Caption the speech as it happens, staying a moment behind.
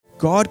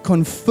God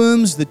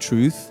confirms the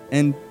truth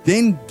and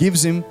then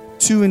gives him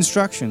two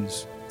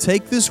instructions.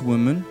 Take this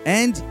woman,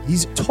 and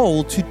he's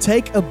told to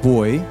take a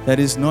boy that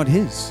is not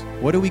his.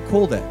 What do we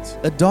call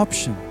that?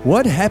 Adoption.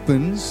 What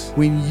happens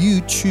when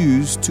you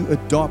choose to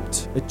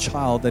adopt a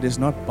child that is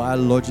not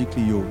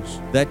biologically yours?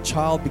 That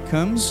child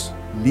becomes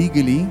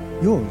legally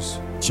yours.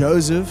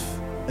 Joseph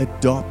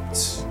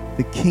adopts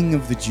the King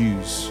of the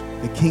Jews,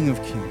 the King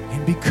of Kings.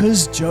 And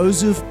because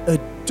Joseph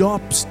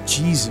adopts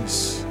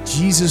Jesus,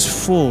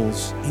 Jesus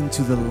falls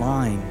into the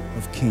line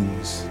of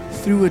kings.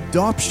 Through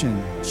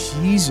adoption,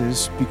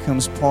 Jesus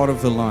becomes part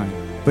of the line.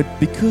 But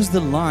because the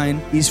line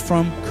is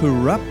from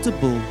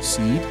corruptible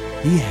seed,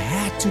 he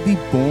had to be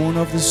born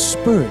of the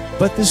Spirit.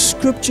 But the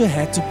scripture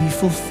had to be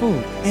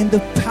fulfilled. And the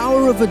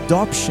power of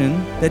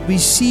adoption that we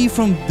see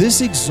from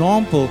this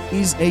example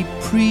is a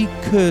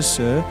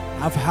precursor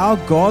of how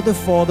God the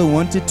Father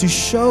wanted to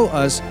show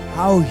us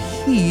how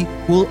he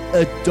will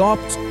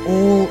adopt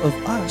all of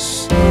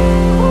us.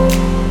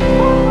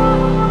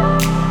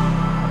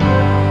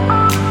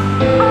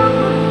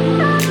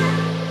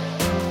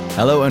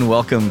 Hello and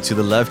welcome to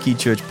the Love Key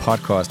Church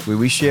podcast, where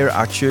we share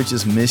our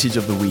church's message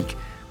of the week.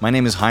 My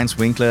name is Heinz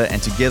Winkler,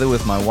 and together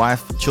with my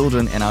wife,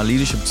 children, and our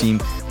leadership team,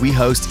 we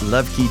host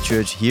Love Key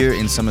Church here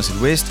in Somerset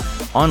West,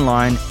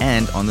 online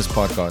and on this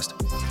podcast.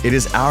 It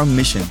is our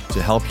mission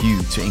to help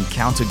you to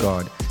encounter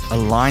God,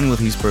 align with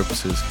His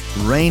purposes,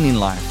 reign in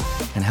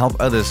life, and help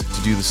others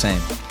to do the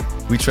same.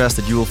 We trust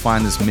that you will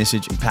find this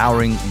message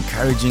empowering,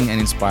 encouraging, and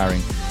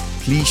inspiring.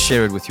 Please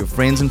share it with your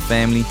friends and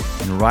family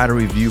and write a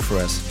review for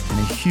us. And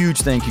a huge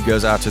thank you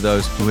goes out to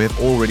those who have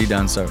already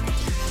done so.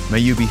 May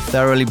you be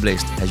thoroughly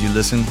blessed as you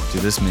listen to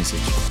this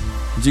message.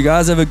 Did you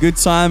guys have a good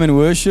time in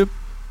worship?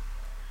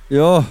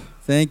 Yo,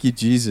 thank you,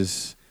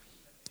 Jesus.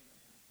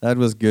 That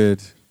was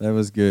good. That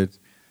was good.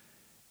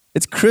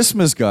 It's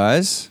Christmas,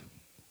 guys.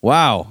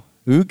 Wow.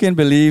 Who can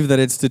believe that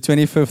it's the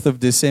 25th of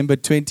December,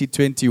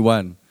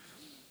 2021?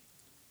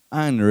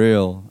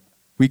 Unreal.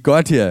 We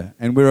got here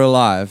and we're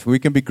alive. We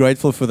can be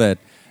grateful for that.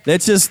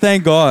 Let's just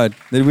thank God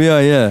that we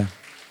are here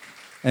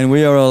and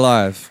we are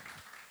alive.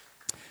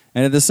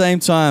 And at the same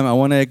time, I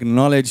want to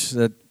acknowledge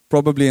that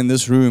probably in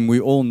this room, we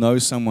all know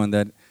someone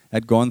that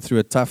had gone through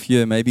a tough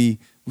year. Maybe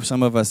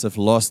some of us have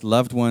lost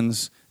loved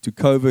ones to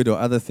COVID or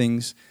other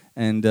things.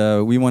 And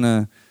we want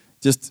to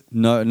just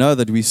know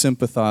that we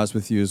sympathize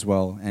with you as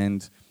well.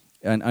 And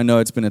I know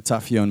it's been a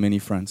tough year on many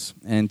fronts.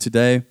 And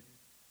today,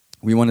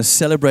 we want to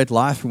celebrate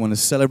life. We want to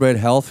celebrate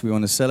health. We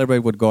want to celebrate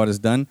what God has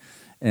done.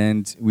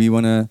 And we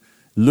want to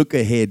look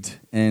ahead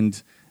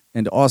and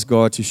ask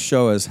God to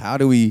show us how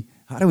do we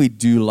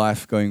do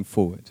life going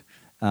forward.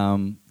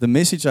 The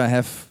message I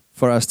have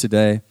for us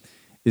today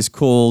is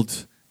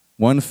called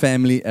One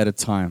Family at a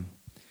Time.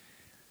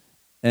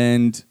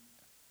 And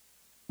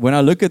when I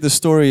look at the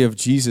story of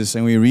Jesus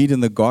and we read in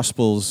the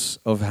Gospels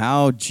of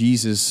how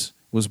Jesus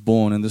was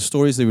born and the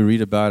stories that we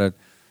read about it,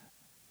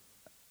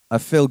 I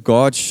feel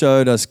God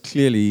showed us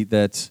clearly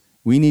that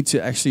we need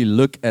to actually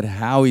look at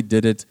how He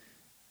did it,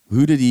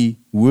 who did He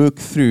work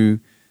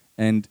through,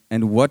 and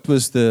what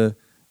was the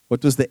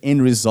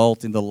end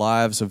result in the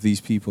lives of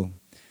these people.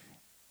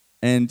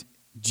 And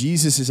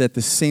Jesus is at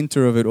the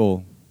center of it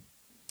all.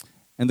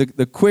 And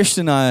the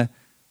question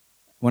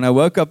when I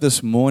woke up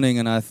this morning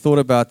and I thought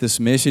about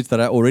this message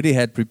that I already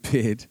had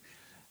prepared,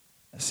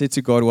 I said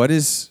to God, what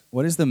is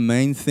the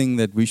main thing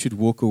that we should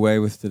walk away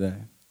with today?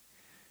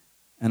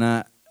 And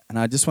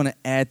I just want to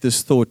add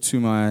this thought to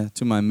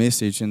my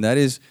message, and that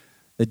is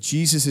that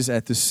Jesus is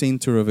at the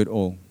center of it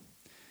all.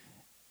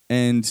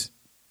 And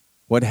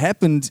what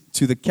happened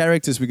to the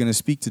characters we're going to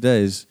speak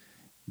today is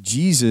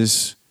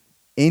Jesus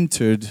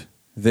entered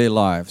their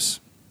lives,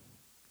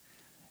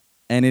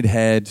 and it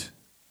had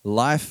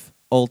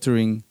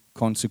life-altering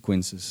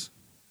consequences.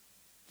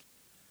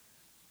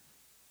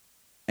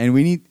 And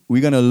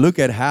we're going to look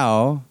at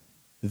how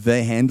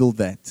they handled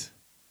that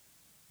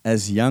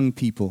as young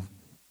people.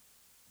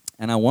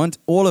 And I want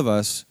all of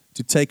us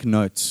to take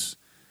notes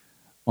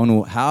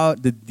on how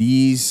did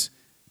these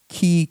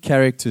key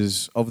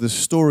characters of the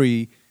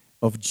story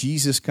of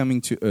Jesus coming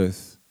to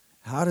earth,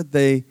 how did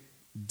they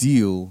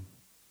deal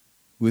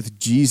with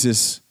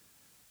Jesus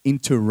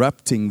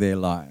interrupting their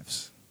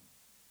lives?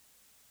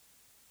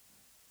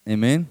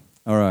 Amen?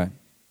 All right.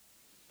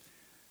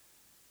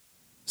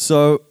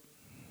 So,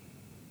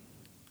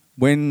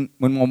 when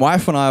my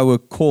wife and I were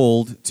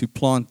called to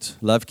plant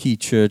Love Key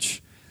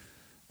Church,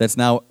 that's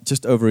now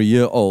just over a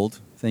year old.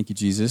 Thank you,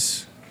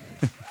 Jesus.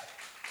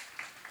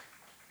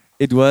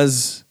 It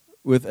was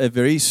with a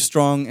very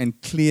strong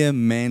and clear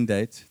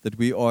mandate that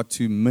we are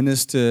to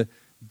minister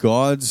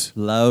God's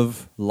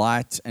love,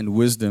 light, and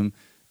wisdom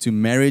to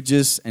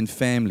marriages and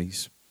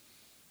families.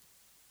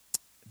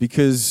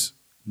 Because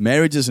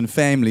marriages and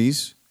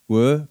families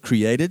were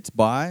created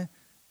by,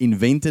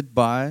 invented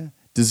by,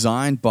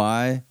 designed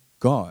by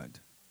God.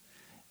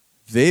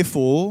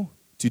 Therefore,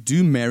 to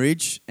do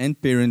marriage and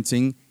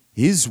parenting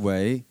His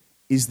way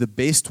is the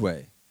best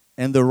way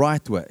and the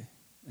right way.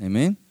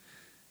 Amen?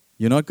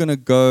 You're not going to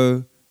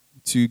go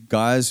to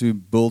guys who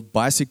build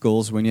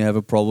bicycles when you have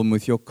a problem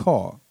with your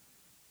car.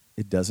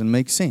 It doesn't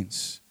make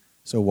sense.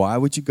 So why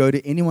would you go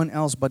to anyone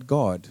else but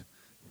God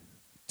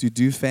to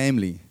do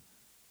family?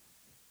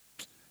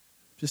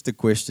 Just a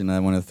question I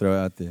want to throw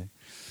out there.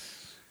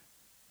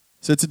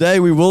 So today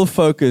we will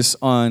focus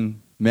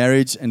on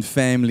marriage and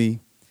family,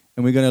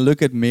 and we're going to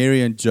look at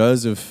Mary and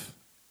Joseph,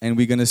 and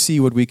we're going to see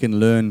what we can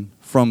learn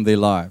from their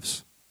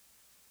lives.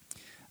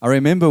 I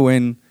remember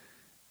when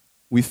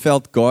we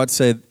felt God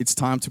said, it's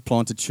time to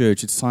plant a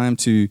church, it's time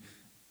to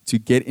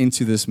get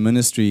into this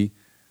ministry,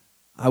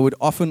 I would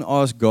often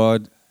ask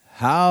God,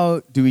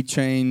 how do we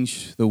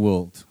change the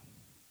world?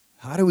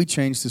 How do we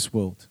change this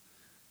world?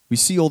 We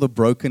see all the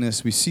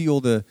brokenness, we see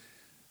all the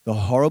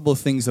horrible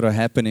things that are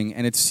happening,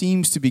 and it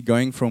seems to be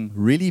going from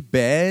really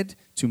bad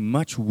to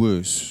much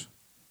worse.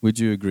 Would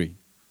you agree?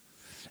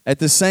 At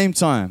the same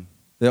time,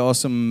 there are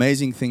some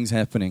amazing things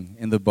happening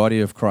in the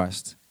body of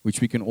Christ, which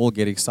we can all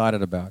get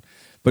excited about.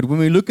 But when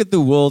we look at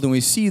the world and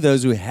we see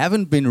those who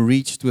haven't been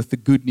reached with the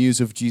good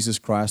news of Jesus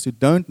Christ, who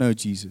don't know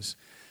Jesus,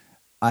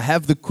 I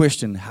have the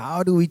question,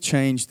 how do we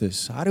change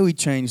this? How do we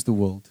change the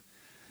world?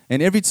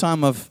 And every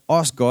time I've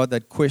asked God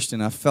that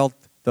question, I felt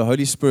the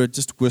Holy Spirit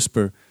just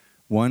whisper,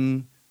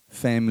 one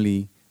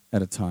family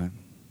at a time.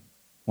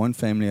 One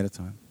family at a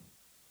time.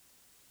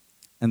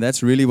 And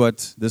that's really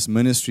what this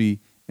ministry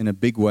in a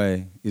big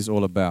way is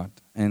all about.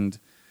 And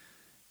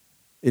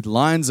it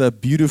lines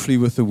up beautifully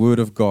with the Word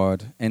of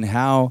God and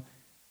how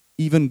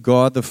even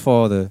God the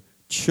Father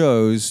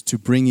chose to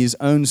bring His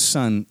own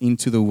Son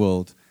into the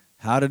world.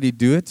 How did He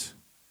do it?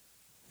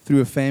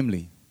 Through a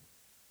family,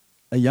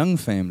 a young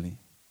family.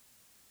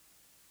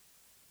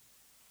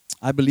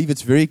 I believe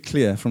it's very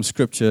clear from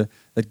Scripture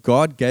that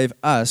God gave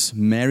us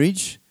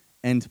marriage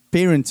and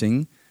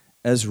parenting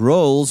as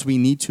roles we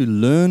need to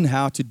learn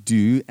how to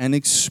do and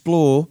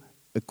explore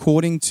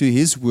according to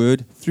His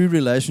Word through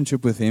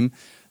relationship with Him,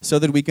 so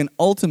that we can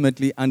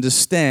ultimately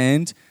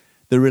understand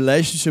the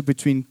relationship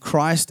between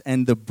Christ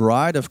and the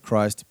bride of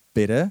Christ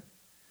better.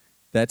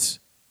 That's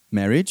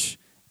marriage.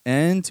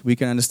 And we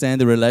can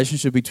understand the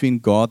relationship between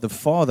God the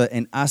Father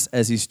and us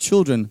as His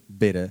children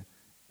better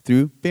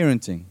through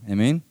parenting.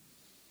 Amen?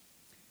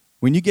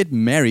 When you get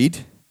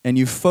married and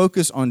you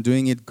focus on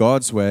doing it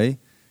God's way,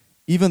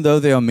 even though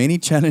there are many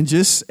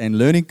challenges and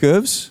learning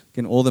curves,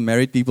 can all the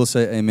married people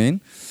say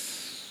amen?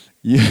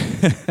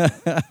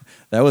 That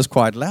was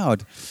quite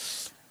loud.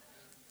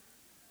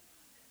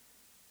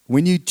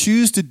 When you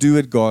choose to do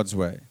it God's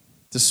way,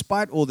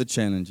 despite all the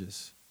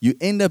challenges, you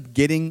end up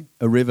getting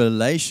a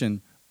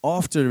revelation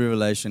after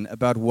revelation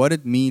about what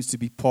it means to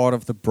be part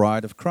of the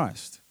bride of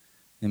Christ.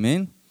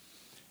 Amen?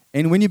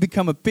 And when you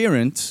become a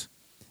parent,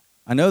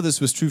 I know this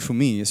was true for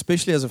me,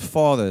 especially as a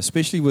father,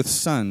 especially with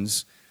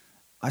sons,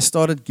 I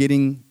started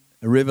getting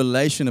a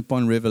revelation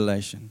upon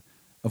revelation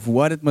of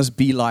what it must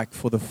be like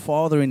for the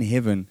Father in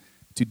heaven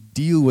to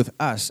deal with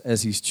us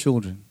as His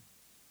children.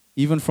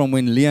 Even from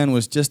when Leon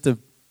was just a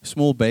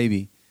small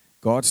baby,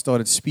 God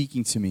started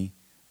speaking to me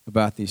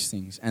about these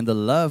things. And the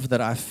love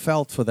that I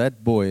felt for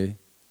that boy,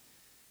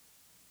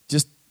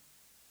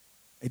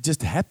 it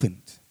just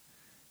happened.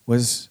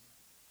 Was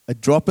a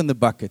drop in the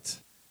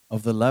bucket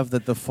of the love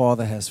that the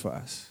Father has for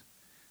us.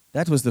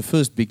 That was the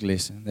first big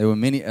lesson. There were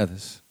many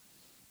others.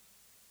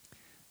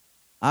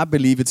 I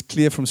believe it's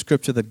clear from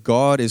Scripture that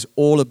God is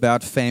all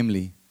about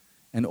family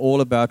and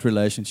all about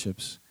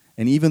relationships.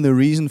 And even the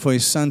reason for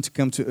His Son to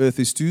come to earth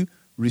is to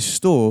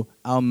restore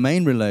our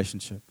main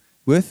relationship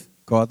with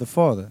God the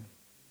Father.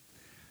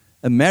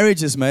 A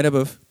marriage is made up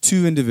of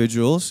two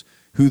individuals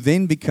who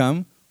then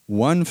become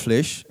one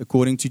flesh,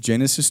 according to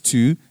Genesis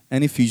 2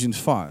 and Ephesians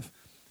 5.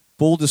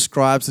 Paul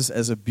describes this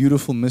as a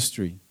beautiful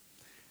mystery.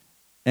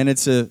 And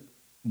it's a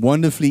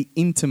wonderfully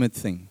intimate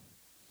thing.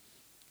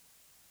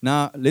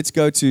 Now, let's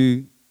go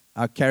to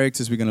our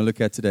characters we're going to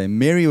look at today.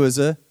 Mary was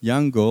a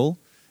young girl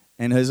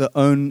and has her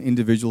own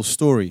individual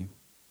story.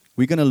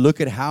 We're going to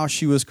look at how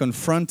she was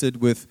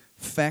confronted with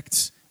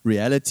facts,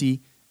 reality,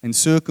 and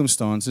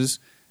circumstances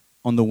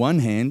on the one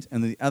hand,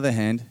 and on the other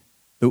hand,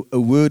 a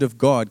word of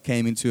God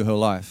came into her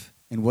life.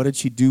 And what did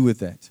she do with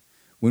that?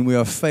 When we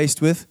are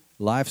faced with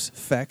life's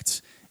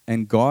facts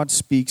and God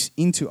speaks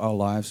into our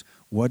lives,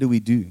 what do we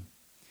do?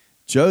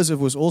 Joseph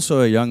was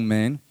also a young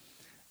man.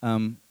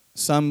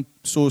 Some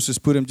sources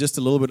put him just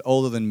a little bit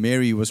older than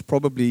Mary. He was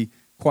probably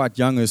quite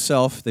young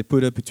herself. They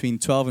put her between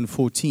 12 and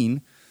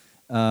 14.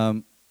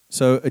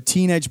 So a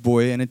teenage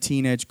boy and a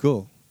teenage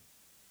girl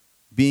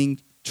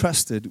being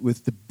trusted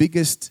with the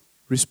biggest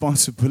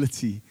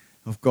responsibility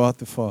of God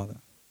the Father.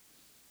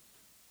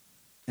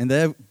 And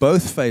they're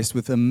both faced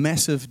with a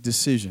massive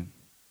decision.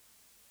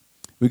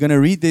 We're going to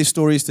read their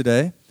stories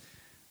today.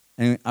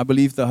 And I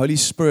believe the Holy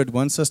Spirit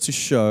wants to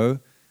show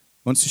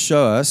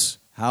us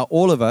how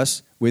all of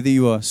us, whether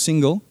you are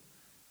single,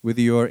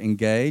 whether you are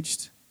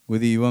engaged,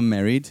 whether you are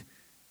married,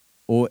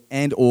 or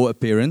a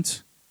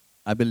parent,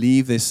 I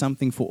believe there's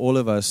something for all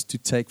of us to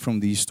take from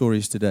these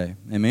stories today.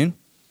 Amen?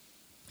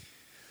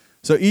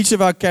 So each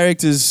of our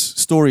characters'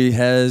 story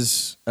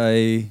has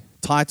a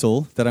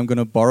title that I'm going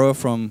to borrow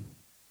from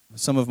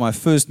some of my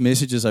first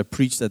messages I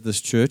preached at this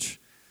church.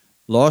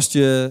 Last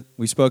year,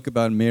 we spoke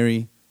about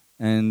Mary,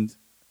 and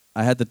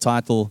I had the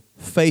title,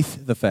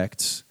 Faith the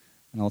Facts.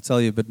 And I'll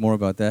tell you a bit more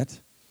about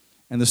that.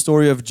 And the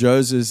story of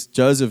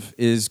Joseph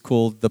is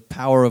called The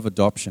Power of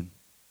Adoption.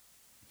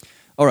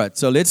 All right,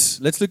 so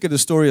let's look at the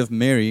story of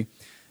Mary.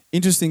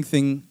 Interesting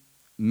thing,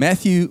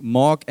 Matthew,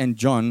 Mark, and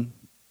John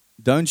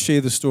don't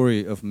share the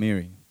story of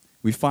Mary.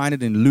 We find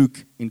it in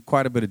Luke in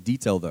quite a bit of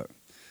detail, though.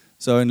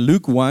 So in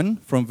Luke 1,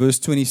 from verse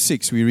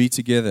 26, we read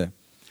together.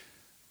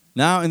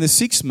 Now in the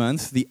 6th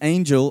month, the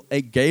angel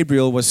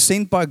Gabriel was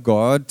sent by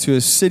God to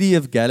a city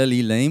of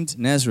Galilee named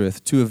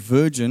Nazareth, to a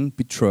virgin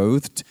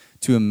betrothed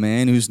to a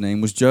man whose name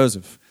was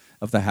Joseph,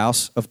 of the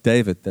house of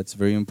David. That's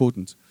very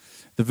important.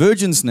 The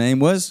virgin's name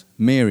was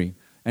Mary,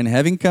 and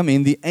having come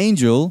in, the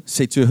angel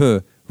said to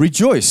her,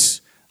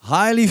 Rejoice,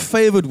 highly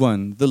favored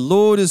one, the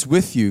Lord is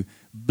with you.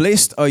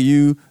 Blessed are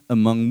you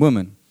among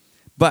women.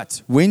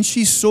 But when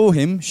she saw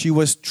him, she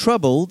was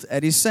troubled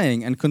at his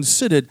saying, and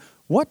considered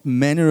what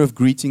manner of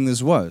greeting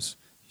this was.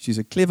 She's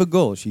a clever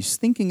girl. She's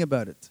thinking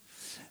about it.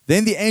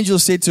 Then the angel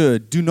said to her,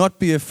 Do not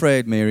be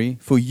afraid, Mary,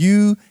 for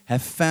you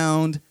have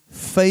found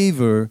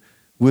favor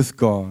with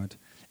God.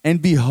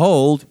 And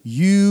behold,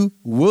 you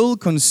will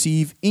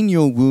conceive in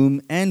your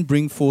womb and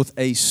bring forth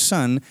a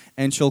son,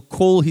 and shall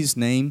call his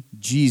name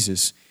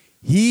Jesus.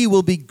 He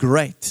will be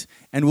great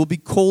and will be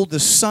called the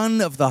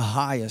Son of the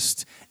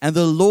Highest. And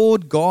the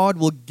Lord God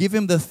will give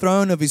him the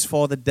throne of his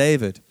father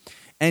David.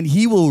 And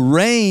he will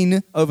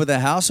reign over the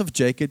house of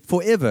Jacob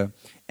forever.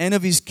 And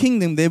of his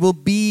kingdom there will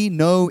be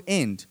no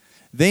end.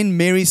 Then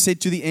Mary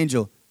said to the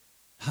angel,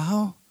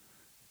 How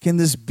can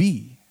this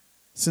be,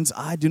 since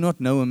I do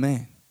not know a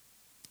man?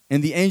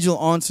 And the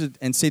angel answered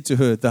and said to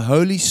her, The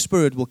Holy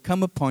Spirit will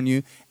come upon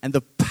you, and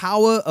the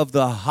power of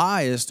the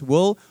Highest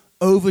will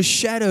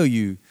overshadow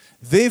you.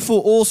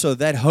 Therefore also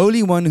that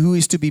Holy One who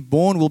is to be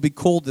born will be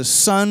called the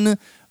Son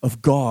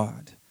of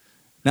God.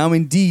 Now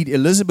indeed,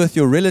 Elizabeth,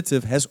 your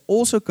relative, has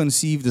also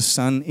conceived a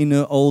son in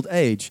her old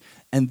age,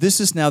 and this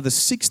is now the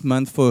 6th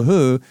month for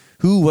her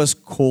who was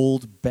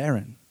called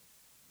barren.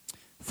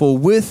 For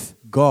with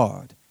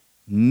God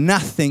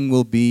nothing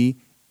will be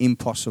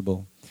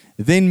impossible.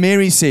 Then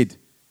Mary said,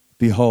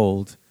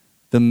 Behold,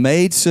 the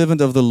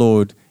maidservant of the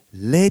Lord,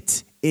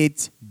 let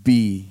it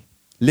be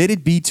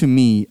to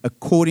me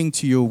according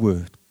to your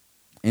word.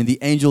 And the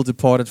angel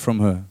departed from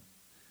her.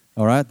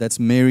 All right, that's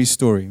Mary's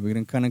story. We're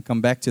going to kind of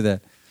come back to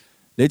that.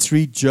 Let's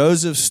read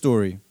Joseph's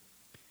story.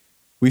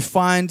 We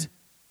find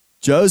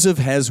Joseph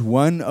has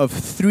one of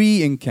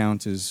 3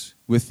 encounters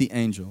with the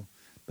angel.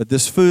 But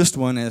this first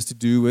one has to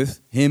do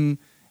with him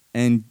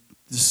and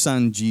the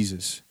son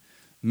Jesus.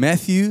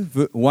 Matthew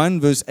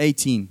 1 verse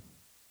 18.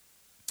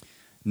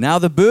 Now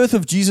the birth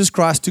of Jesus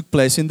Christ took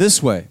place in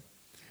this way.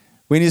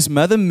 When his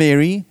mother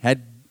Mary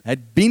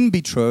had been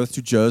betrothed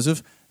to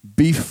Joseph,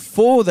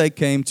 before they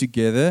came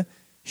together,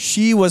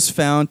 she was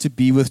found to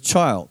be with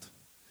child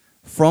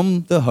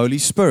from the Holy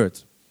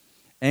Spirit.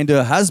 And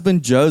her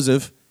husband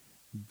Joseph,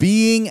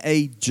 being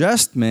a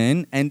just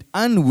man and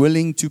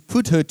unwilling to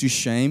put her to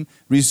shame,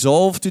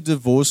 resolved to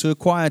divorce her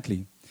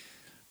quietly.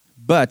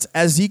 But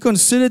as he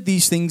considered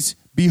these things,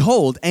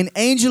 behold, an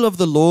angel of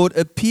the Lord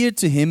appeared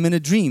to him in a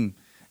dream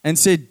and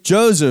said,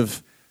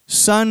 Joseph,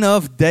 son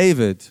of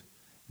David,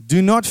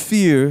 do not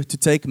fear to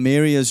take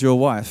Mary as your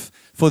wife,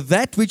 for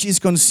that which is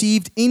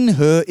conceived in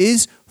her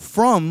is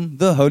from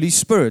the Holy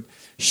Spirit.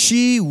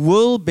 She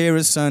will bear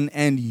a son,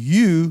 and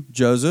you,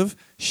 Joseph,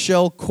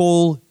 shall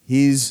call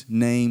his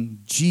name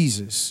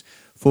Jesus,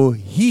 for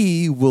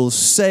he will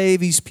save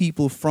his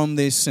people from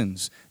their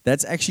sins.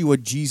 That's actually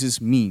what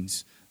Jesus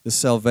means, the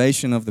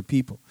salvation of the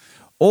people.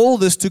 All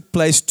this took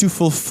place to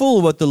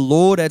fulfill what the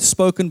Lord had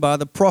spoken by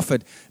the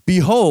prophet.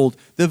 Behold,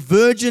 the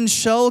virgin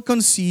shall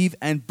conceive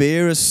and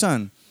bear a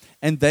son,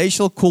 and they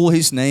shall call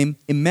his name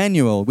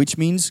Emmanuel, which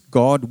means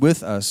God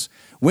with us.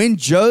 When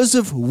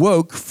Joseph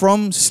woke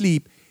from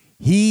sleep,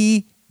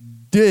 he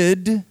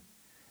did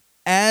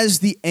as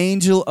the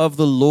angel of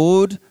the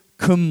Lord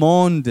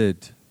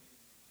commanded.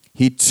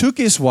 He took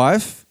his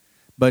wife,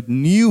 but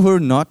knew her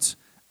not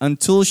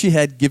until she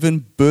had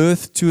given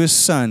birth to a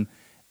son,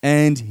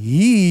 and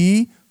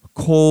he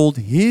called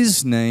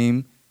his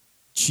name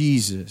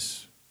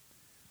Jesus.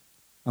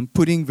 I'm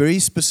putting very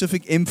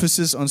specific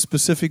emphasis on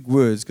specific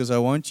words because I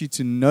want you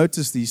to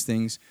notice these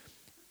things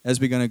as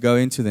we're going to go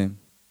into them.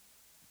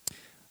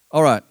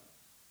 All right,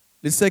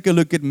 let's take a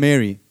look at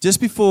Mary.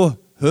 Just before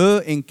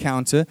her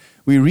encounter,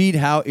 we read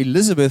how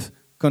Elizabeth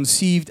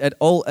conceived at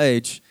old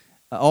age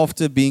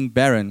after being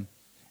barren,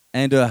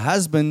 and her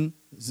husband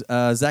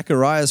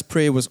Zachariah's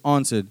prayer was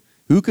answered.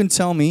 Who can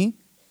tell me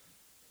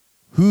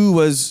who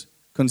was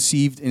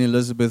conceived in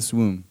Elizabeth's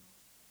womb?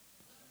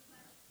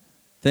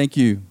 Thank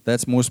you.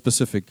 That's more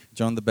specific.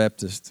 John the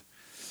Baptist.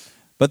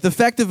 But the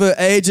fact of her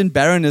age and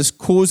barrenness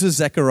causes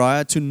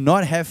Zechariah to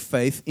not have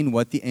faith in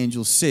what the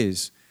angel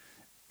says.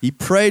 He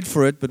prayed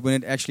for it, but when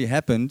it actually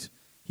happened,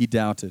 he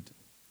doubted.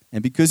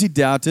 And because he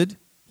doubted,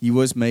 he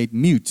was made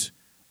mute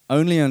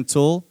only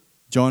until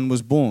John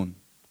was born.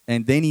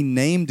 And then he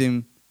named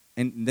him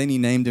and then he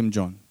named him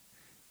John.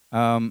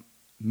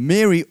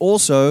 Mary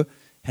also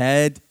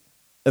had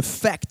a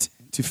fact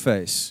to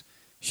face.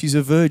 She's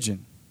a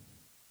virgin.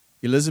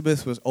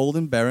 Elizabeth was old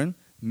and barren.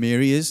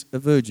 Mary is a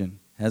virgin,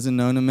 hasn't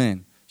known a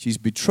man. She's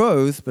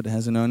betrothed, but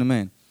hasn't known a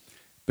man.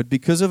 But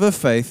because of her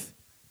faith,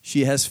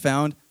 she has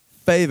found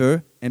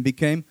favor and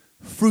became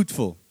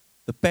fruitful.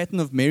 The pattern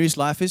of Mary's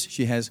life is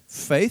she has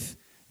faith,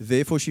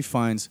 therefore she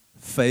finds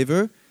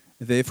favor,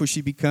 therefore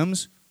she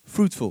becomes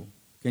fruitful.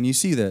 Can you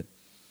see that?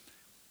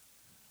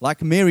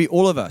 Like Mary,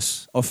 all of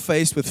us are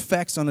faced with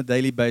facts on a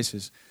daily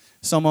basis.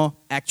 Some are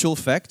actual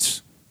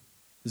facts.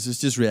 This is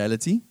just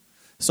reality.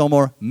 Some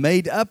are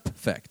made up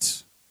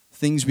facts.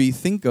 Things we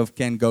think of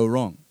can go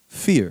wrong.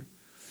 Fear.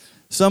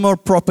 Some are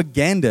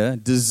propaganda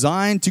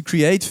designed to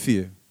create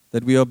fear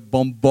that we are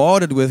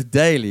bombarded with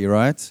daily,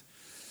 right?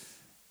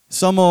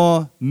 Some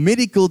are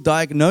medical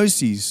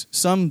diagnoses.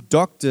 Some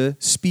doctor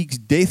speaks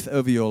death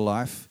over your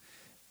life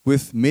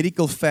with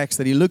medical facts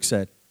that he looks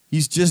at.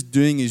 He's just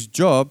doing his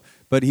job,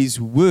 but his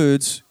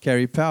words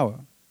carry power.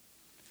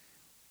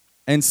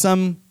 And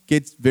some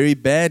get very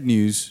bad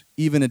news,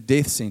 even a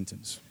death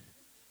sentence.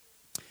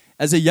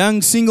 As a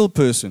young single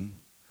person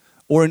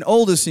or an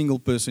older single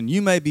person,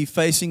 you may be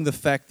facing the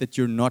fact that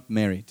you're not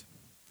married.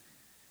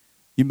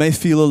 You may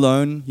feel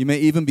alone. You may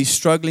even be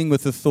struggling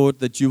with the thought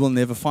that you will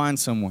never find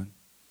someone.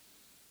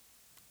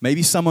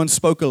 Maybe someone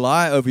spoke a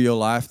lie over your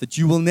life that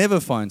you will never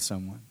find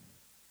someone.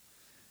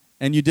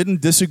 And you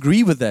didn't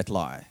disagree with that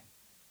lie.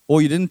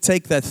 Or you didn't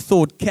take that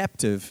thought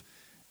captive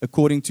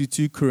according to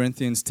 2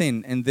 Corinthians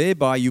 10. And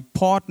thereby you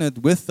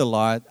partnered with the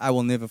lie, I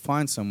will never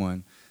find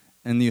someone.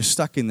 And you're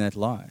stuck in that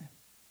lie.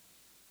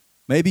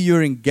 Maybe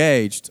you're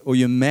engaged or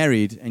you're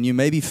married and you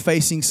may be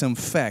facing some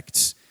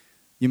facts.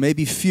 You may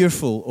be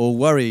fearful or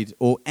worried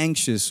or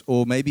anxious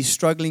or maybe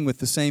struggling with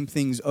the same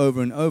things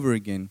over and over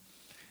again.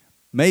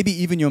 Maybe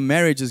even your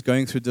marriage is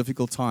going through a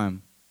difficult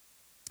time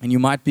and you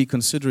might be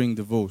considering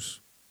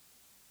divorce.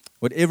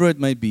 Whatever it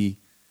may be,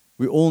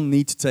 we all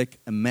need to take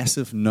a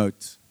massive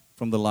note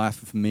from the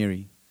life of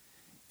Mary.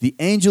 The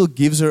angel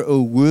gives her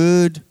a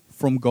word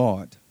from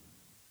God,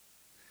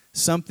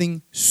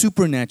 something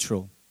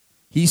supernatural.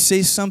 He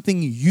says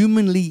something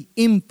humanly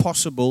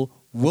impossible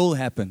will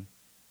happen.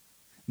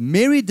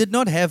 Mary did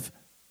not have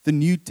the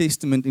New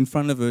Testament in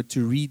front of her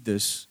to read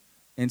this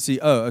and see,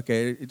 oh,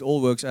 okay, it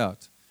all works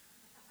out.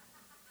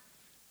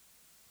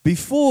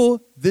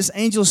 Before this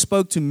angel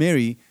spoke to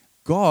Mary,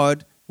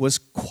 God was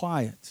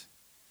quiet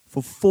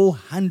for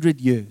 400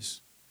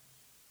 years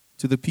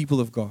to the people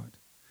of God.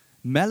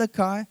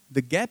 Malachi,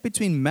 the gap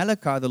between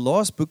Malachi, the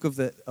last book of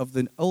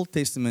the Old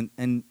Testament,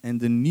 and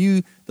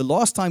the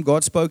last time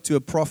God spoke to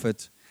a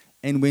prophet,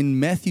 and when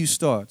Matthew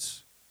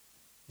starts,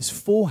 is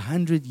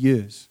 400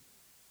 years.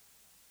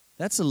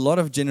 That's a lot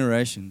of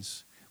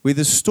generations where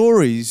the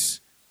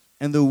stories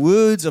and the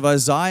words of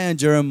Isaiah and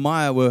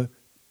Jeremiah were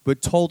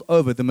told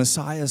over. The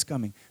Messiah is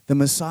coming. The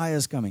Messiah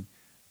is coming.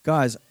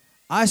 Guys,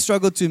 I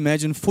struggle to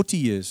imagine 40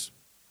 years.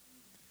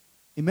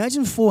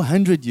 Imagine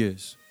 400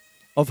 years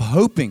of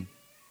hoping,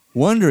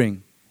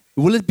 wondering,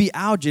 will it be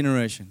our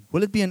generation?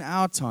 Will it be in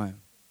our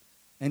time?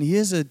 And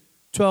here's a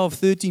 12,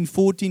 13,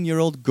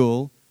 14-year-old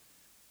girl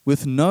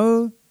with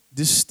no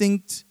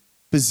distinct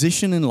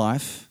position in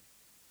life.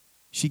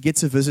 She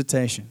gets a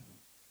visitation.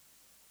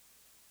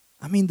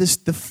 I mean, the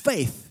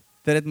faith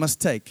that it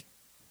must take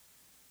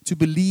to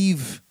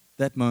believe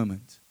that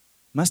moment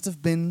must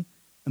have been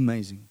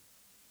amazing.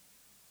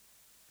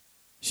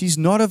 She's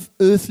not of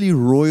earthly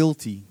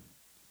royalty.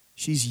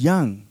 She's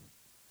young.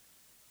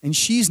 And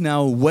she's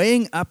now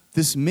weighing up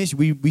this message.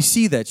 We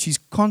see that. She's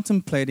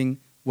contemplating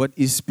what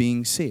is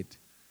being said.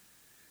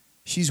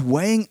 She's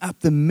weighing up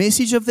the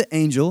message of the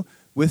angel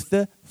with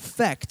the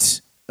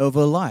facts of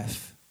her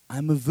life.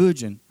 I'm a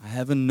virgin. I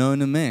haven't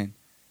known a man.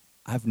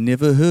 I've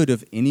never heard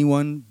of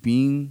anyone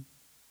being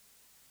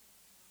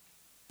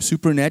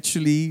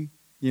supernaturally,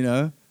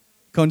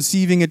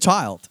 conceiving a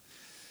child.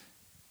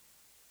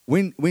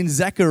 When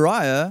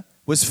Zechariah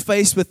was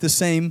faced with the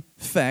same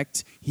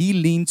fact, he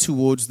leaned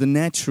towards the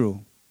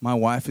natural. My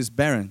wife is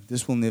barren.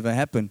 This will never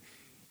happen.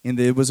 And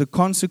there was a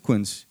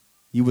consequence.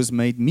 He was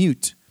made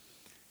mute.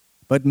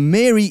 But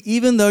Mary,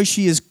 even though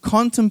she is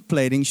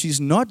contemplating, she's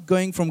not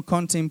going from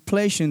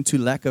contemplation to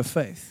lack of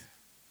faith.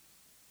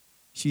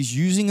 She's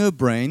using her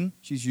brain,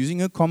 she's using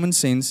her common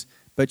sense,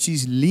 but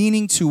she's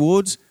leaning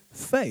towards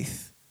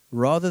faith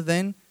rather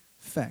than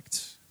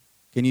facts.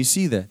 Can you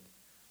see that?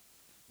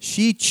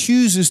 She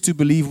chooses to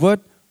believe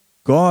what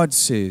God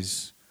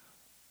says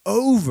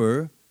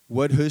over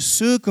what her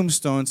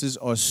circumstances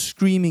are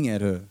screaming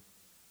at her.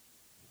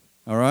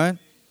 All right?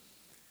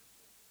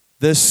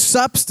 The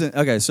substance.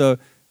 Okay, so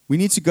we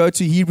need to go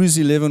to Hebrews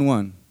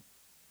 11:1.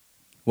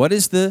 What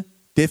is the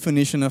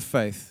definition of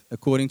faith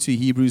according to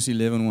Hebrews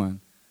 11:1?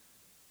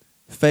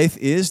 Faith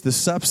is the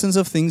substance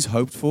of things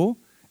hoped for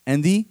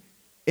and the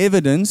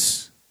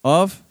evidence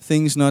of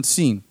things not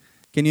seen.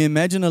 Can you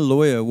imagine a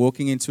lawyer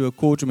walking into a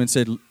courtroom and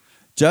said,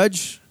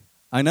 Judge,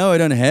 I know I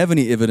don't have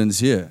any evidence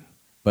here,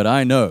 but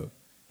I know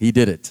he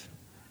did it.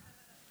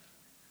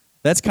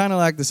 That's kind of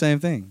like the same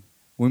thing.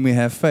 when we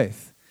have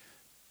faith.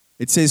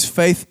 It says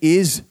faith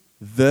is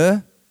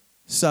the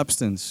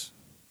substance.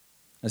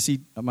 I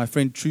see my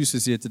friend Truce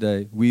is here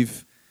today. We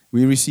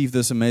received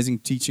this amazing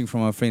teaching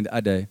from our friend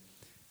Ade,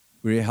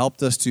 where he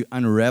helped us to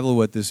unravel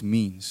what this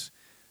means.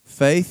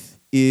 Faith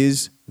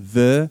is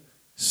the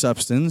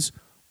substance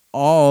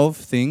of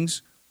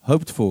things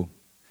hoped for.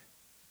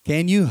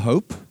 Can you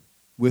hope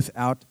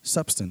without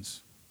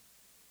substance?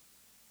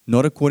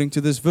 Not according to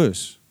this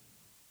verse.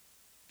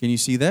 Can you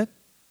see that?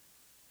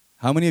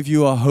 How many of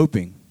you are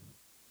hoping,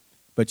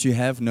 but you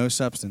have no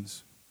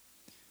substance?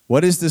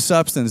 What is the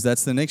substance?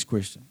 That's the next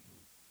question.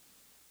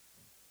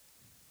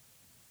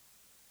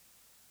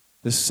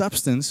 The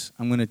substance,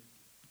 I'm going to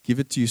give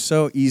it to you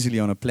so easily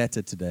on a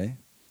platter today.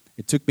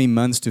 It took me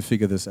months to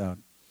figure this out.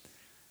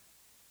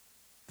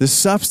 The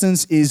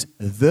substance is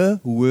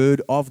the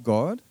word of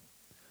God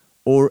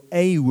or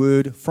a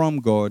word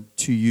from God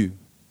to you.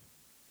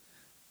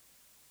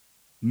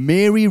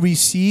 Mary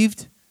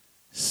received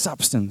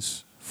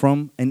substance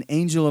from an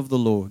angel of the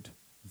Lord.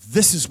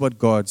 This is what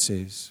God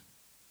says.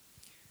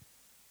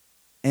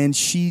 And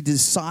she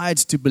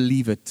decides to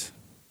believe it.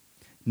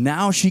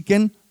 Now she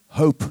can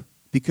hope.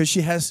 Because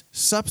she has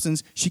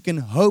substance, she can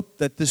hope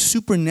that the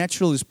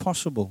supernatural is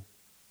possible.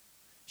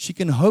 She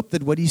can hope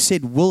that what he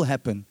said will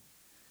happen.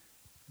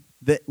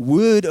 The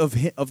word of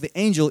the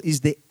angel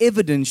is the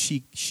evidence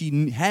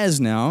she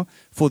has now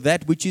for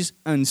that which is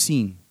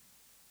unseen.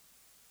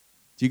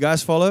 Do you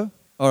guys follow?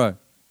 All right.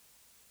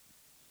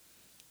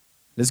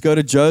 Let's go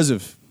to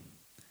Joseph.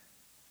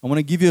 I want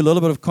to give you a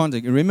little bit of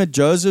context. Remember,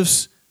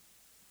 Joseph's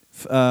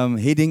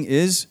heading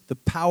is the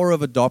power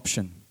of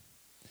adoption.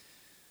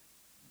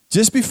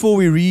 Just before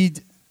we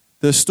read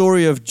the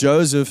story of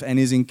Joseph and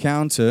his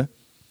encounter,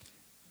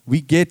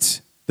 we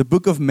get the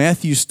book of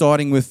Matthew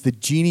starting with the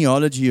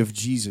genealogy of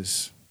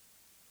Jesus.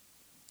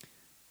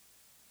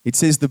 It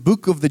says, the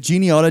book of the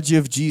genealogy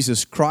of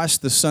Jesus,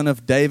 Christ, the son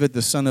of David,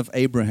 the son of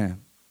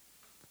Abraham.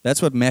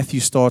 That's what Matthew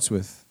starts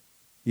with.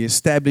 He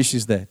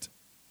establishes that.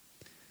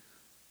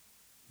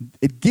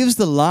 It gives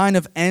the line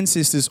of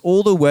ancestors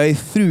all the way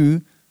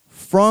through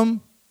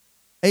from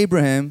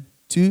Abraham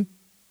to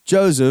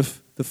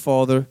Joseph, the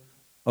father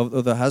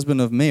of the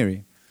husband of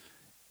Mary.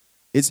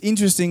 It's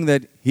interesting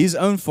that his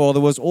own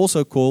father was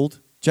also called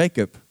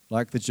Jacob,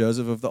 like the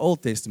Joseph of the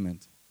Old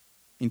Testament.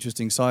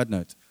 Interesting side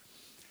note.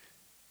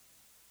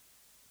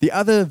 The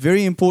other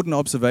very important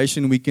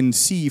observation we can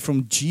see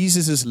from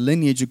Jesus'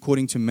 lineage,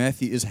 according to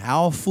Matthew, is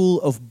how full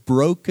of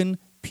broken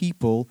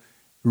people,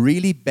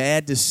 really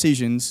bad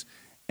decisions,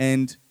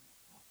 and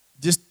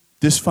just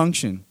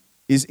dysfunction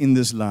is in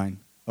this line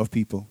of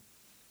people.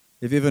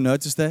 Have you ever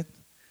noticed that?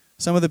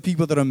 Some of the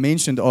people that are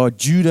mentioned are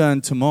Judah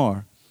and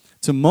Tamar.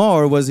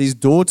 Tamar was his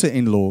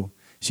daughter-in-law.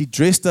 She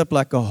dressed up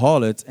like a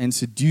harlot and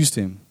seduced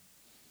him.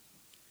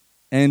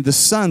 And the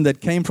son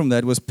that came from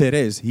that was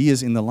Perez. He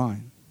is in the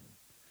line.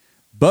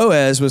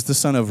 Boaz was the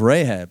son of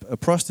Rahab, a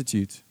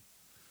prostitute.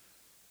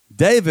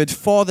 David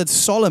fathered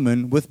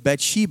Solomon with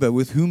Bathsheba,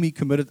 with whom he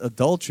committed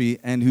adultery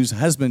and whose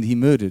husband he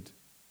murdered.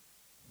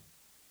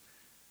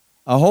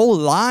 A whole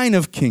line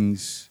of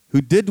kings who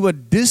did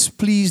what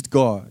displeased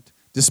God,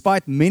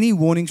 despite many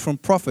warnings from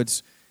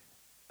prophets,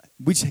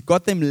 which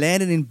got them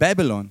landed in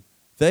Babylon.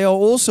 They are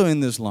also in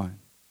this line.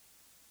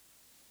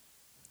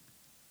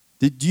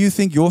 Do you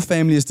think your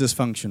family is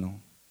dysfunctional?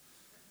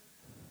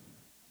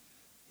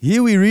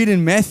 Here we read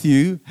in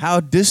Matthew how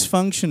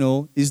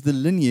dysfunctional is the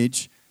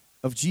lineage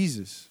of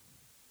Jesus.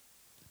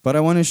 But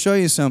I want to show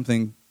you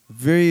something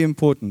very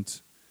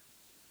important.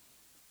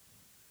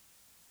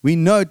 We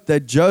note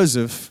that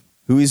Joseph,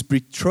 who is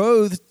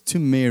betrothed to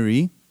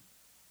Mary,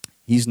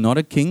 he's not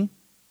a king.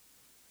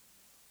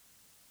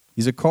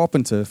 He's a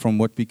carpenter, from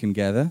what we can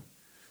gather.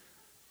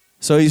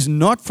 So he's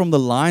not from the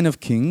line of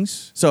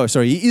kings.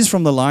 He is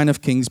from the line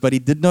of kings, but he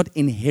did not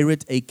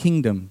inherit a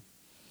kingdom.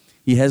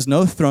 He has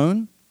no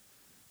throne,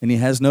 and he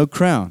has no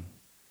crown.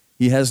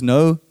 He has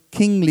no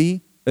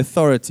kingly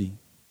authority.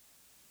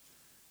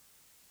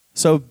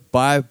 So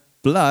by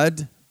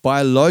blood,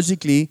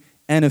 biologically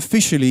and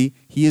officially,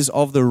 he is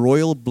of the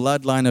royal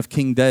bloodline of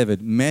King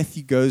David.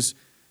 Matthew goes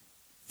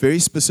very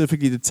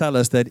specifically to tell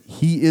us that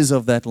he is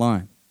of that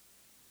line.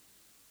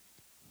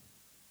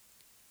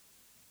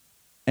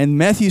 And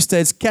Matthew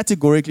states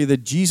categorically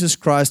that Jesus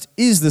Christ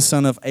is the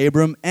son of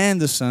Abram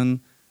and the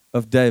son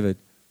of David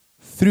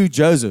through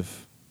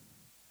Joseph.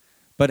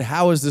 But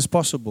how is this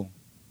possible?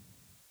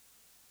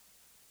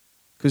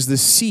 Because the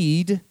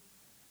seed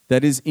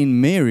that is in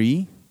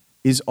Mary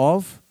is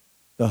of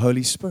the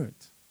Holy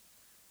Spirit.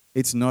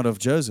 It's not of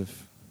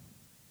Joseph.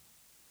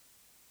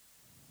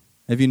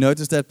 Have you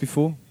noticed that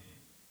before?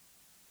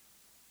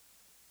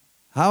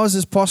 How is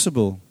this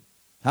possible?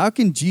 How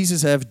can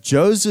Jesus have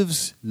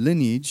Joseph's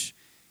lineage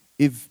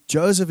if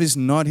Joseph is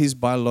not his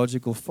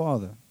biological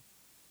father?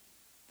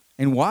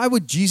 And why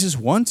would Jesus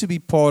want to be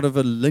part of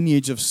a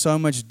lineage of so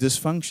much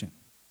dysfunction?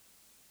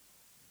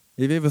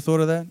 Have you ever thought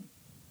of that?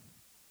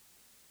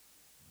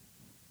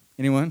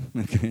 Anyone?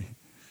 Okay.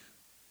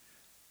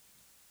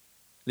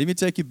 Let me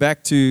take you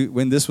back to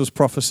when this was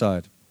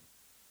prophesied.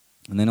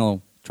 And then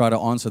I'll try to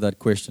answer that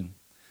question.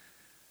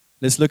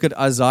 Let's look at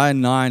Isaiah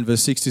 9,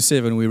 verse 6 to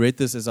 7. We read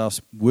this as our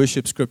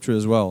worship scripture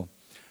as well.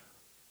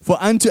 For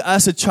unto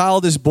us a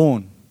child is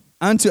born,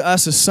 unto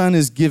us a son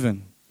is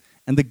given,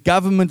 and the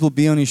government will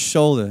be on his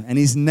shoulder, and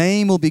his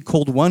name will be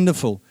called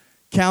Wonderful,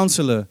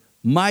 Counselor,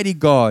 Mighty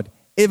God,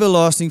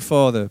 Everlasting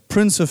Father,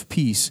 Prince of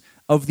Peace.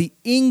 Of the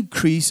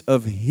increase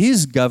of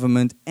his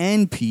government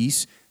and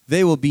peace,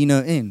 there will be no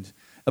end.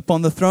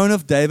 Upon the throne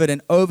of David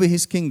and over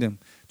his kingdom,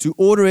 to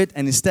order it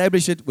and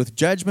establish it with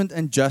judgment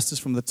and justice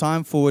from the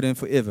time forward and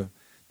forever.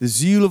 The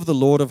zeal of the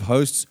Lord of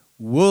hosts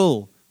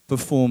will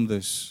perform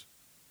this.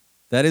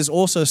 That is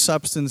also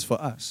substance for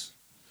us.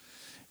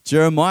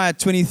 Jeremiah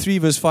 23,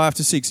 verse 5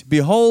 to 6.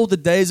 Behold, the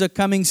days are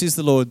coming, says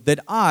the Lord, that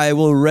I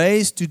will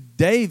raise to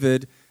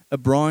David a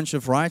branch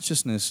of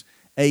righteousness.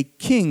 A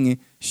king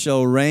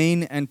shall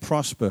reign and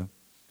prosper.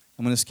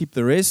 I'm going to skip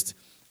the rest.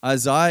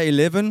 Isaiah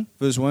 11,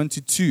 verse 1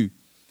 to 2.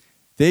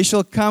 There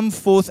shall come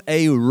forth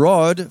a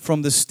rod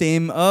from the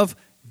stem of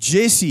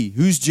Jesse.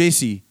 Who's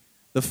Jesse?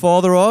 The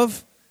father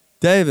of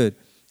David.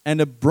 And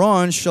a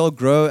branch shall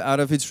grow out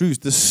of its roots.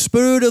 The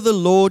Spirit of the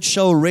Lord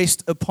shall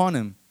rest upon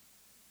him.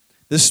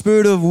 The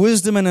Spirit of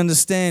wisdom and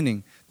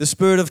understanding. The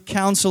Spirit of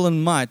counsel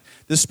and might.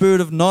 The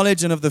Spirit of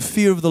knowledge and of the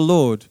fear of the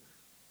Lord.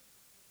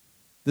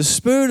 The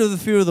Spirit of the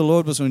fear of the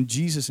Lord was on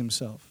Jesus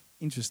himself.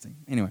 Interesting.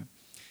 Anyway.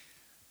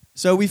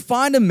 So we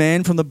find a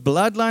man from the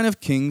bloodline of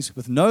kings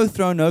with no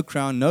throne, no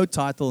crown, no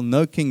title,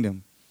 no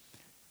kingdom.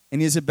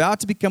 And he is about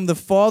to become the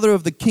father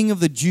of the King of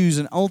the Jews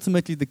and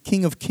ultimately the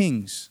King of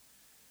Kings.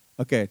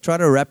 Okay, try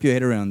to wrap your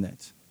head around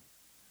that.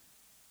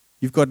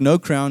 You've got no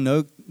crown,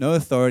 no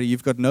authority.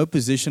 You've got no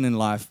position in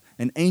life.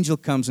 An angel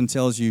comes and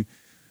tells you,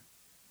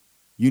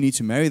 you need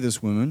to marry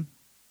this woman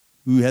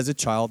who has a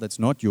child that's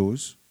not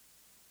yours.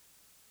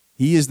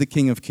 He is the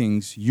King of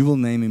Kings. You will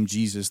name him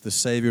Jesus, the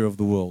Savior of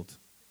the world.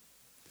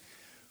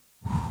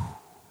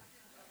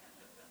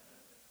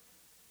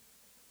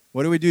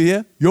 What do we do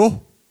here?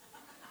 Yo.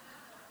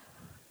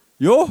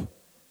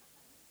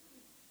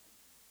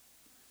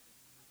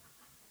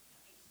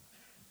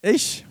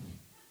 Ish.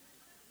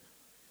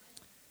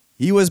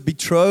 He was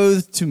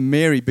betrothed to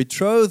Mary.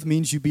 Betrothed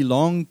means you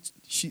belong.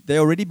 They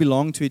already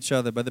belong to each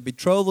other, but the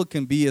betrothal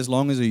can be as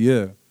long as a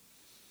year.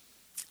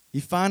 He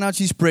found out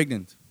she's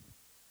pregnant.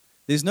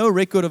 There's no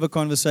record of a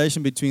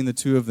conversation between the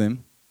two of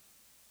them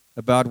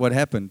about what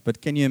happened.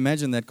 But can you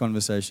imagine that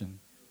conversation?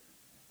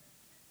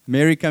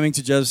 Mary coming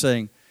to Joseph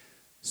saying,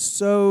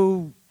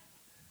 so,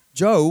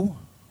 Joe,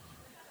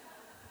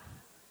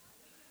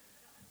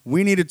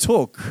 we need to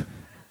talk.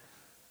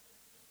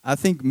 I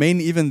think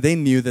men even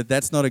then knew that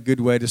that's not a good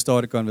way to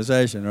start a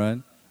conversation,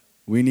 right?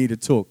 We need to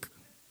talk.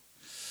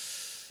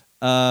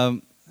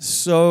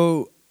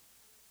 So,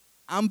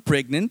 I'm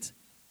pregnant,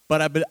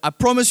 but I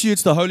promise you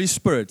it's the Holy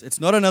Spirit. It's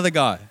not another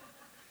guy.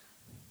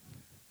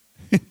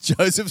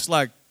 Joseph's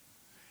like,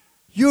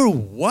 you're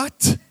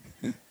what?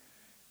 I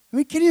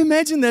mean, can you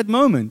imagine that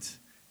moment?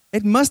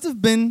 It must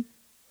have been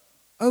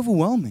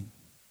overwhelming.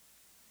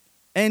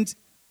 And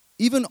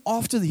even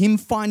after him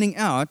finding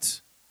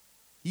out,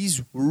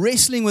 he's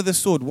wrestling with the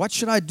sword. What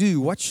should I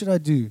do? What should I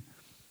do?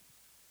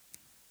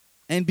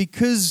 And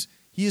because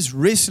he is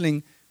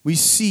wrestling, we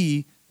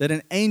see that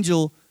an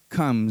angel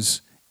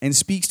comes and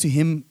speaks to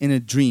him in a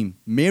dream.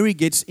 Mary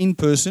gets in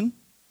person.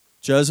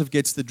 Joseph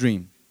gets the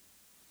dream.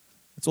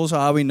 It's also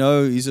how we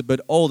know he's a bit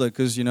older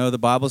because, you know, the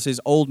Bible says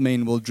old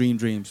men will dream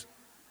dreams.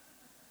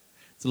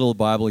 It's a little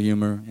Bible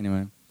humor,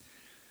 anyway.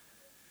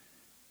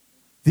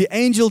 The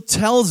angel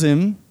tells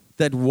him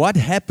that what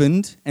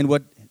happened and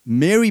what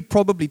Mary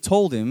probably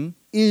told him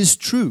is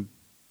true.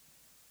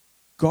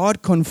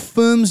 God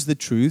confirms the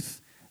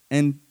truth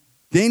and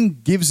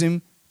then gives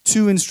him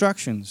two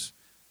instructions.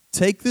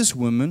 Take this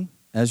woman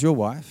as your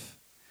wife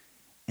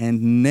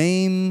and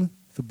name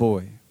the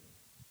boy.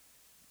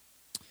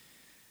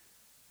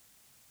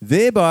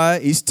 Thereby,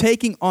 he's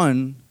taking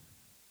on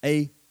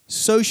a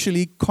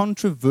socially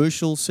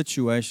controversial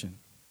situation.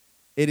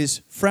 It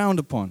is frowned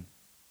upon.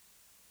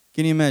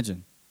 Can you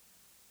imagine?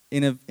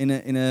 In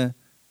a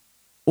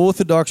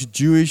Orthodox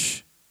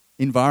Jewish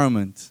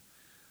environment,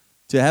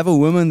 to have a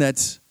woman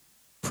that's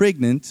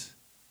pregnant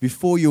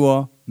before you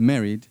are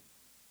married.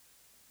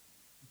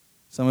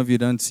 Some of you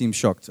don't seem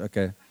shocked.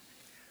 Okay.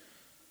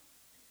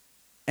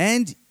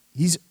 And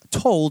he's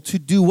told to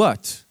do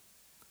what?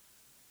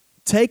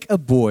 Take a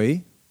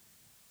boy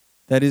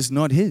that is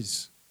not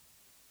his.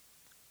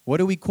 What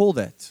do we call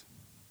that?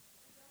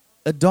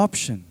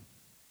 Adoption.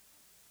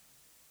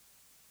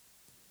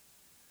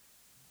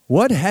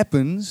 What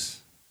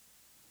happens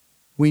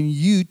when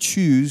you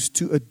choose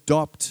to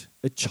adopt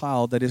a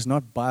child that is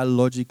not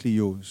biologically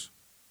yours?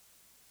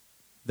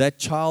 That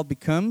child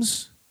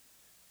becomes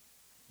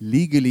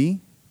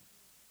legally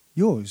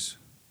yours.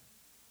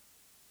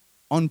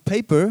 On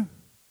paper,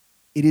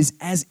 it is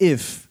as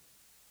if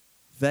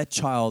that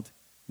child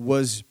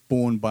was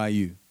born by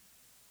you,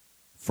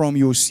 from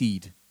your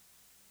seed.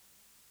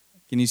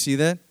 Can you see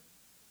that?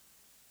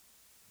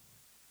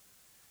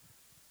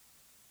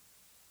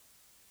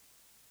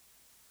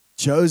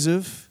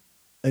 Joseph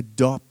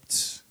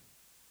adopts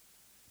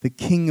the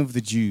King of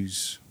the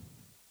Jews,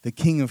 the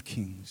King of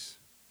Kings.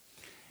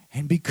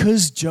 And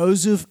because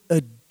Joseph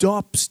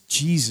adopts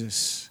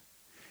Jesus,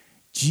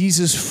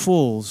 Jesus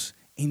falls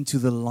into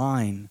the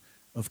line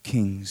of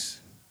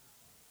kings.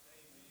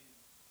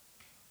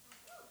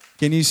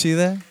 Can you see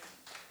that?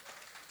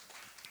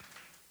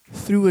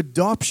 Through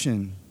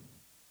adoption,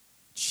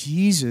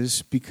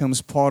 Jesus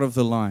becomes part of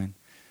the line.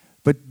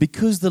 But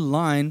because the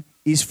line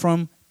is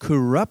from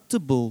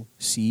corruptible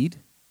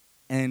seed,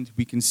 and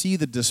we can see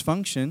the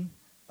dysfunction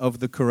of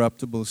the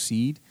corruptible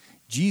seed,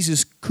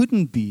 Jesus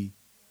couldn't be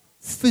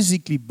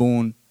physically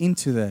born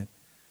into that.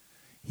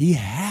 He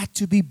had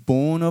to be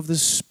born of the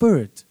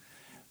Spirit.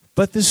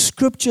 But the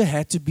scripture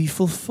had to be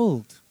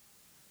fulfilled.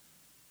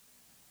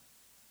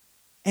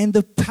 And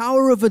the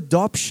power of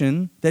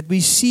adoption that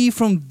we see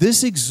from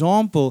this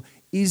example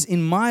is,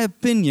 in my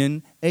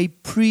opinion, a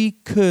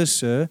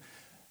precursor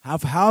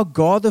of how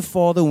God the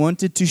Father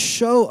wanted to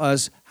show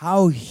us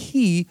how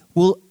He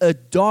will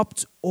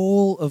adopt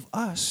all of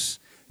us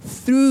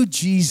through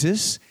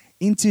Jesus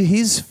into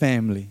His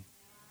family.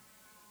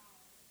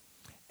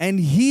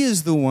 And He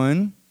is the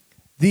one,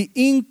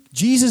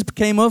 Jesus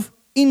came of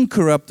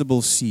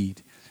incorruptible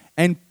seed.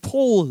 And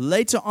Paul,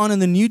 later on in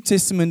the New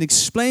Testament,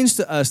 explains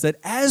to us that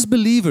as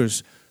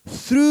believers,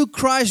 through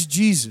Christ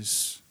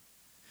Jesus,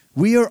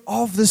 we are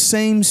of the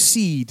same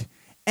seed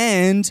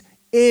and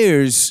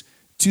heirs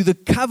to the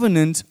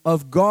covenant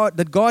of God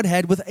that God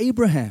had with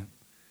Abraham.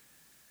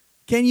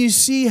 Can you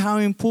see how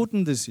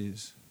important this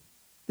is?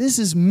 This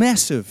is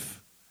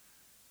massive.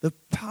 The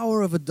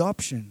power of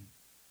adoption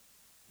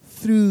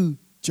through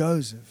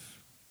Joseph.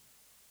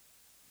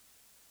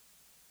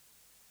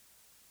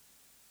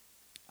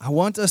 I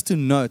want us to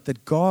note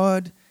that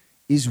God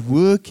is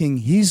working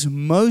His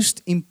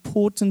most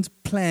important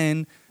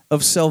plan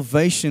of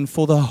salvation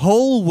for the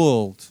whole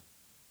world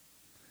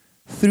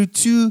through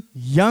two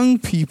young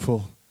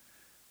people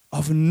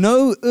of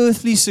no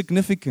earthly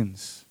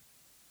significance.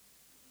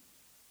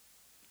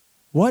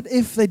 What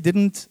if they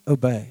didn't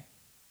obey?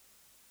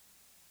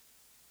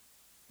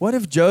 What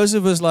if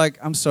Joseph was like,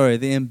 I'm sorry,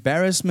 the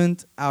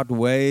embarrassment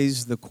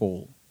outweighs the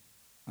call.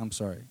 I'm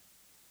sorry.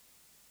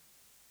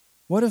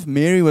 What if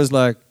Mary was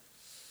like,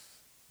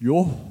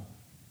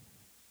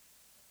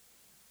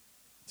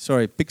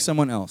 sorry, pick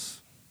someone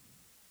else.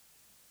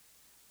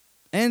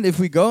 And if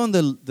we go on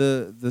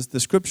the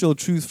scriptural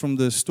truth from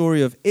the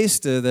story of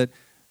Esther, that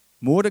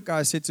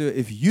Mordecai said to her,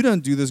 if you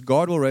don't do this,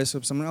 God will raise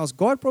up someone else.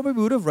 God probably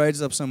would have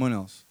raised up someone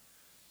else.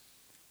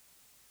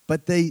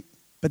 But they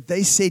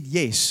said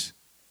yes.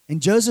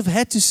 And Joseph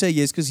had to say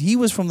yes because he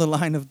was from the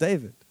line of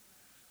David.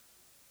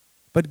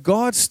 But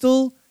God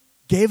still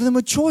gave them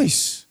a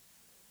choice.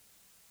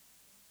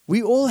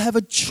 We all have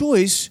a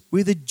choice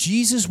whether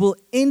Jesus will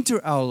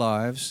enter our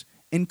lives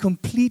and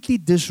completely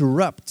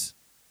disrupt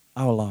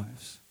our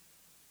lives.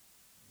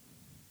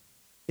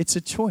 It's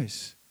a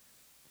choice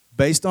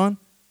based on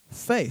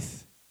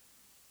faith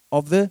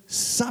of the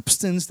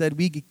substance that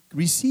we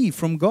receive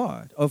from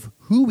God, of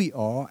who we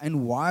are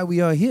and why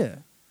we are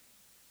here.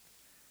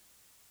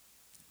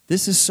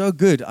 This is so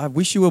good. I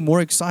wish you were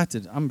more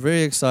excited. I'm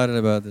very excited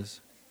about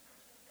this.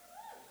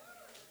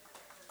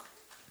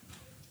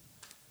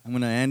 I'm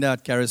going to hand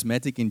out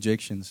charismatic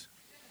injections.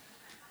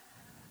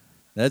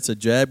 That's a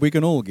jab we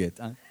can all get.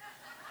 Huh?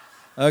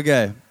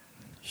 Okay.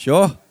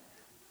 Sure?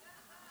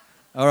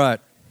 All right.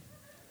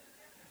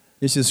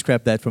 Let's just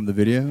scrap that from the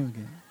video.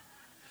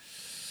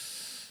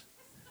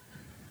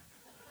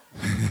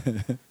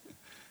 Okay.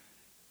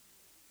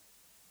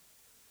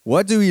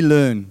 What do we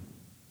learn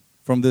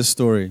from this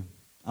story?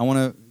 I want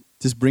to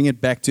just bring it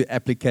back to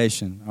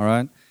application, all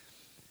right?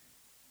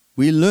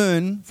 We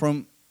learn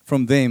from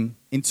them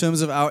in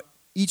terms of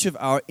each of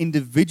our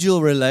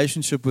individual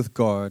relationship with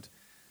God,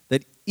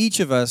 that each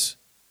of us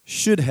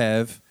should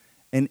have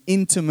an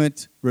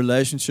intimate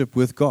relationship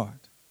with God,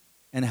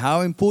 and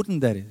how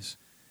important that is.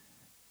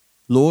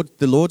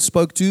 The Lord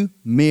spoke to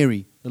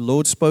Mary. The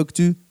Lord spoke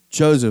to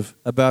Joseph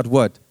about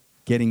what?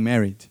 Getting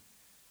married,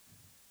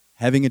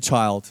 having a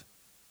child,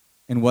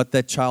 and what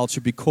that child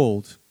should be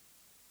called.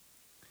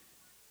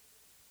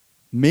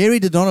 Mary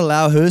did not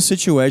allow her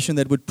situation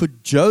that would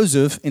put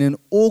Joseph in an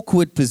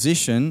awkward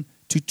position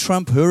to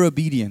trump her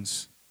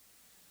obedience.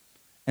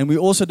 And we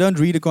also don't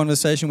read a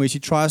conversation where she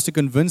tries to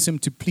convince him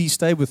to please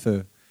stay with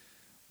her.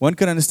 One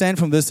can understand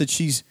from this that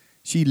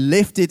she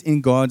left it in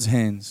God's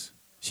hands.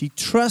 She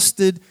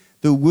trusted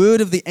the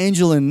word of the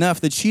angel enough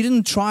that she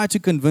didn't try to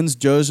convince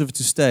Joseph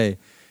to stay.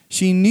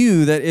 She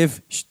knew that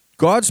if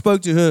God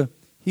spoke to her,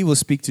 He will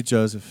speak to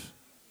Joseph.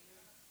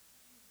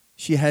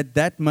 She had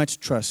that much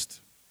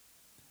trust.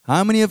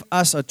 How many of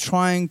us are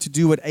trying to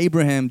do what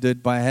Abraham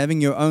did by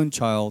having your own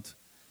child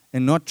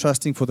and not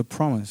trusting for the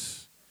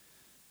promise?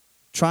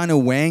 Trying to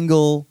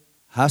wangle,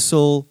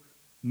 hustle,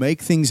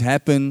 make things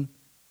happen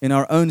in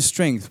our own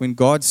strength when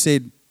God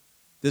said,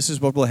 this is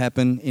what will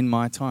happen in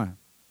my time.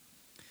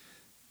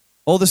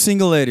 All the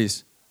single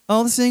ladies.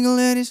 All the single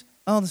ladies.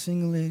 All the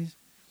single ladies.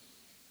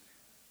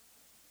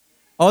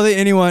 Are there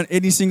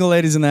any single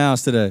ladies in the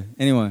house today?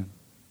 Anyone?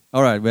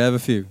 All right, we have a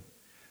few.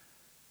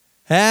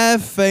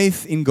 Have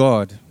faith in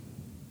God.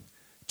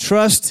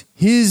 Trust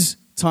His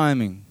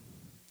timing.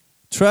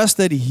 Trust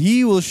that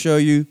He will show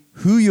you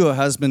who your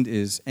husband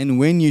is and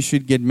when you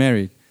should get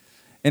married.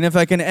 And if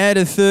I can add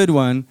a third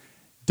one,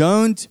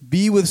 don't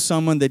be with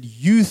someone that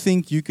you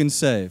think you can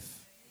save.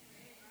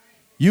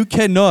 You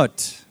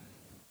cannot.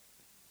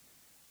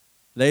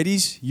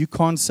 Ladies, you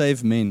can't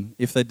save men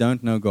if they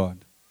don't know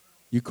God.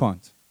 You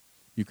can't.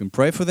 You can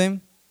pray for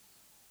them,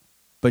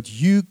 but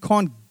you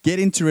can't get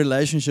into a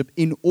relationship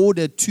in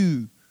order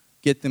to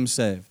get them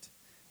saved.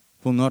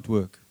 It will not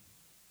work.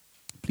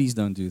 Please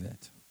don't do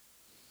that.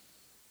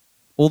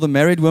 All the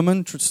married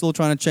women still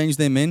trying to change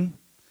their men,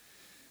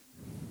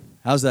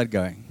 how's that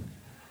going?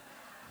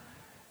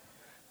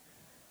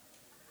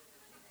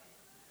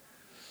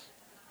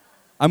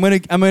 I'm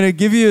gonna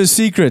give you a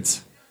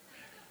secret.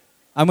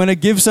 I'm going to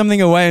give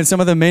something away, and some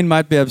of the men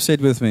might be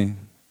upset with me.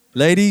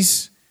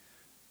 Ladies,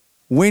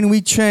 when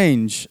we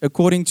change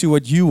according to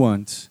what you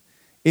want,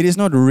 it is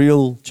not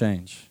real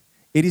change.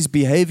 It is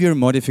behavior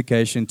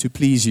modification to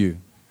please you.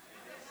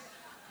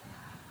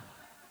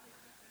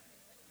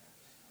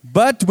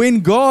 But when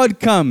God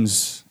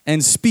comes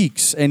and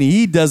speaks and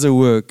He does a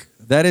work,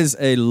 that is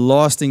a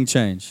lasting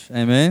change.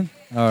 Amen?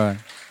 All right.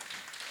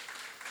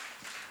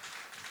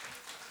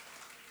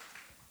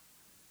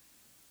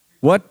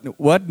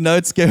 What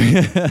notes can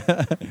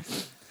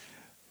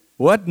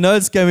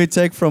we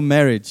take from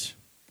marriage?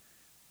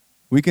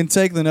 We can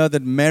take the note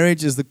that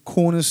marriage is the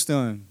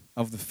cornerstone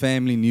of the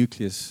family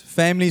nucleus.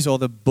 Families are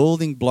the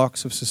building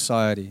blocks of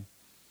society.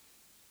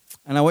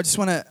 And I just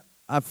want to,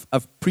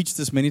 I've preached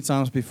this many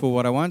times before.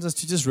 What I want us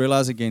to just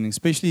realize again,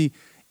 especially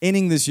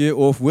ending this year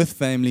off with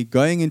family,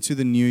 going into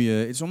the new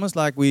year, it's almost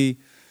like we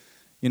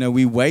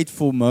wait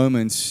for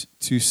moments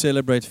to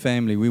celebrate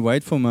family. We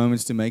wait for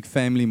moments to make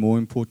family more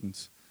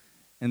important.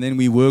 And then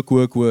we work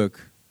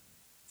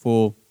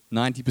for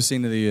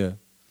 90% of the year.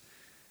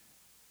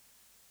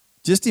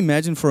 Just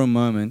imagine for a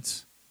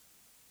moment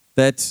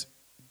that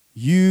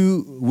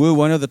you were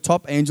one of the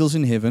top angels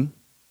in heaven.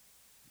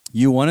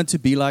 You wanted to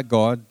be like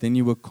God, then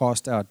you were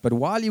cast out. But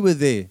while you were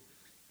there,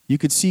 you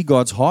could see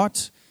God's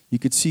heart, you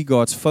could see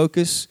God's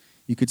focus,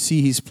 you could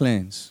see His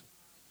plans.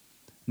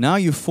 Now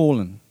you've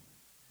fallen,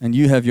 and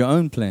you have your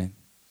own plan.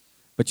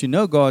 But you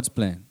know God's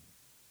plan.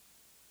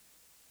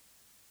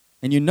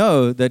 And you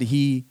know that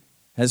He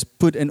has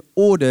put an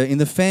order in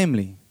the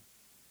family.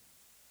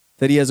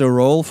 That He has a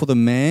role for the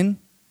man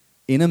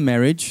in a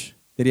marriage.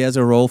 That He has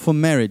a role for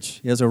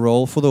marriage. He has a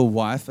role for the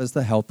wife as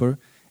the helper.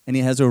 And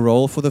He has a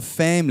role for the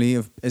family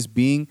as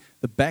being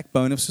the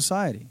backbone of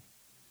society.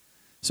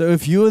 So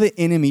if you're the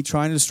enemy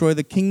trying to destroy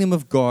the kingdom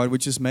of God,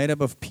 which is made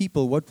up of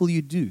people, what will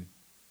you do?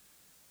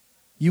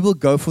 You will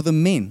go for the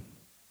men,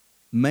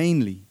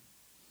 mainly.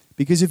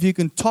 Because if you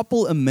can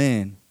topple a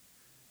man,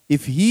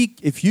 if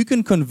you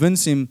can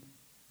convince him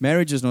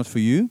marriage is not for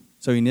you,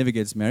 so he never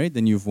gets married,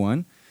 then you've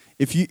won.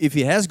 If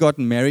he has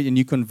gotten married and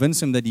you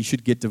convince him that he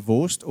should get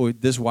divorced, or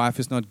this wife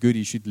is not good,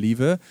 he should leave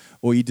her,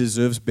 or he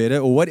deserves better,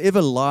 or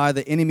whatever lie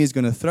the enemy is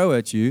going to throw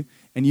at you,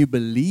 and you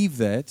believe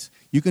that,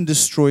 you can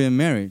destroy a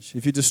marriage.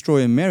 If you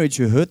destroy a marriage,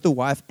 you hurt the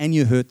wife and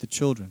you hurt the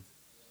children.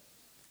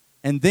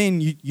 And then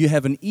you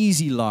have an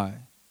easy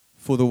lie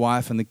for the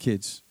wife and the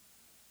kids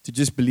to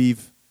just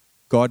believe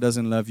God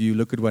doesn't love you,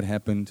 look at what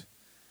happened.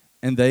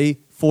 And they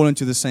fall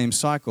into the same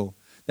cycle.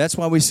 That's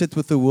why we sit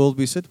with the world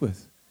we sit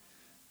with.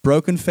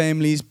 Broken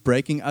families,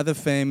 breaking other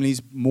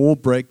families, more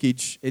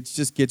breakage. It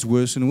just gets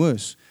worse and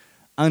worse.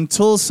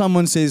 Until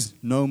someone says,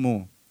 no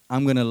more.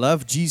 I'm going to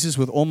love Jesus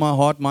with all my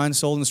heart, mind,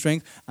 soul, and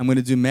strength. I'm going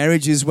to do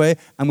marriage His way.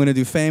 I'm going to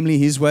do family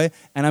His way.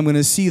 And I'm going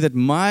to see that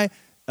my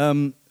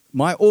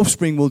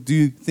offspring will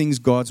do things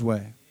God's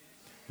way.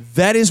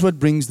 That is what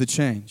brings the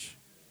change.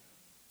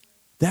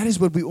 That is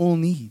what we all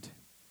need.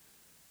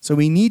 So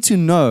we need to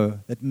know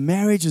that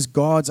marriage is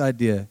God's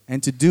idea,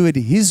 and to do it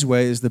His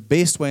way is the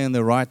best way and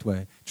the right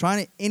way.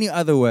 Trying it any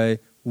other way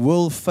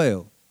will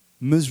fail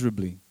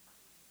miserably.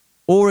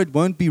 Or it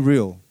won't be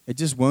real. It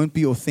just won't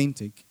be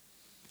authentic.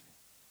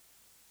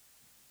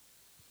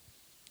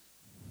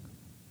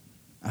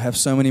 I have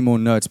so many more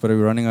notes, but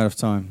we're running out of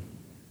time.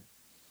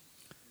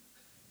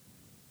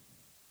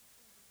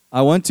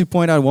 I want to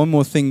point out one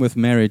more thing with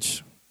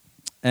marriage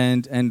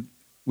and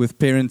with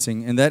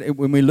parenting, and that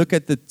when we look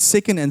at the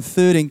second and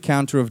third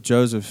encounter of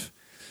Joseph,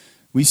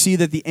 we see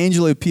that the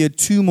angel appeared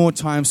 2 more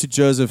times to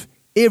Joseph.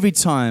 Every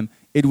time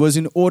it was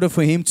in order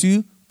for him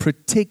to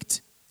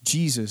protect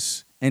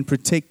Jesus and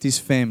protect his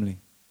family.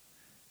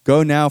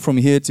 Go now from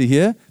here to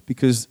here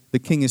because the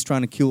king is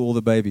trying to kill all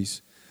the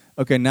babies.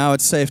 Okay, now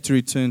it's safe to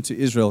return to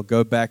Israel.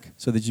 Go back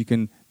so that you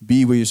can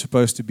be where you're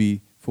supposed to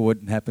be for what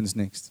happens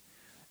next.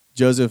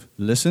 Joseph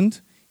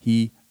listened,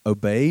 he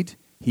obeyed,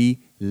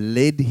 he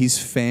led his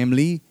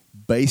family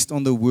based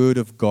on the word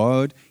of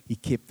God. He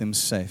kept them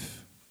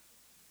safe.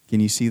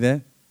 Can you see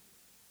that?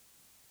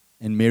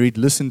 And Mary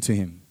listened to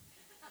him.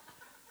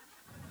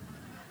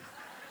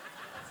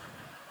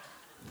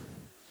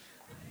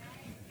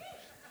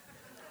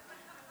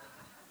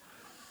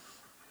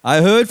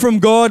 I heard from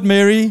God,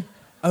 Mary.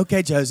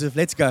 Okay, Joseph,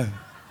 let's go.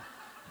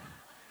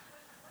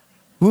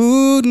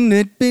 Wouldn't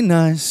it be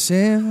nice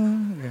if...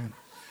 Yeah.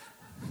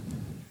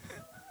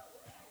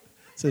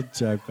 It's a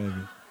joke, baby.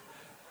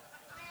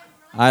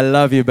 I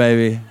love you,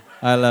 baby.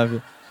 I love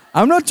you.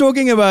 I'm not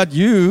talking about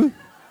you.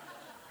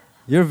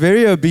 You're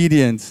very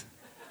obedient.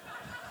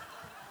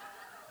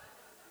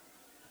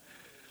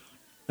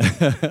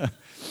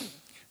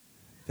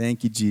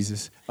 Thank you,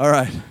 Jesus. All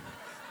right.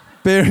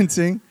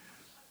 Parenting.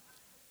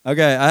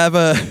 Okay, I have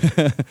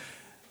a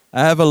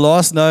I have a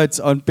last note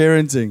on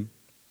parenting.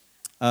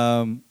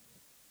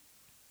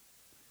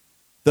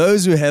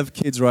 Those who have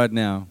kids right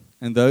now,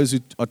 and those who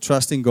are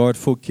trusting God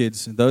for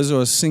kids, those who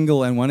are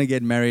single and want to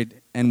get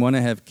married and want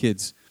to have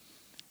kids,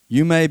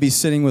 you may be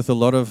sitting with a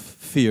lot of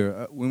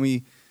fear.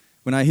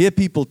 When I hear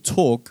people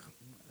talk,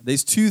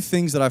 there's two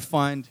things that I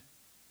find,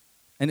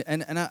 and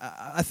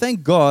I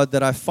thank God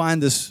that I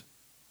find this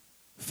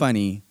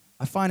funny.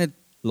 I find it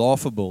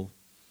laughable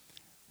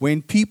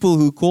when people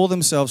who call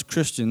themselves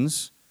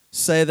Christians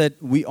say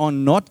that we are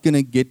not going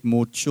to get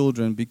more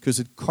children because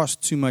it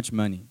costs too much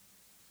money.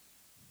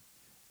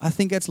 I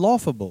think that's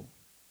laughable.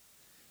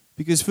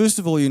 Because first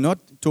of all, you're not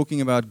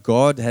talking about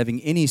God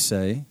having any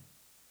say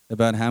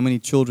about how many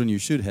children you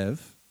should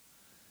have.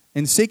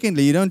 And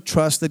secondly, you don't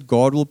trust that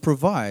God will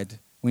provide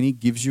when He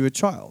gives you a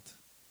child.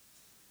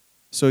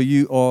 So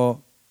you are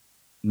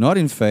not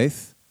in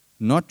faith,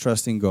 not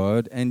trusting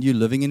God, and you're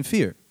living in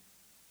fear.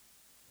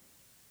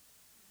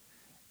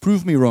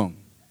 Prove me wrong.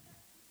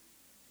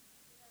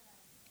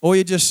 Or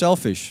you're just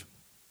selfish.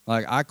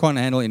 Like, I can't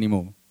handle it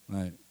anymore.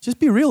 Right. Just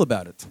be real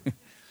about it.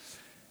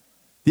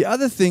 The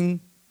other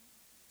thing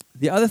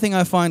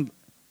I find,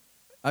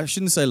 I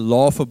shouldn't say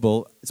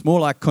laughable, it's more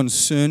like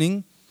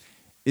concerning,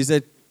 is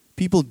that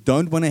people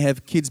don't want to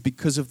have kids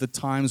because of the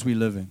times we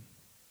live in.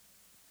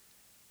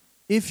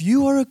 If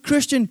you are a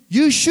Christian,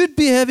 you should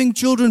be having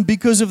children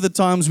because of the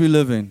times we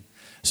live in,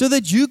 so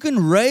that you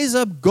can raise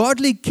up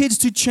godly kids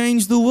to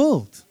change the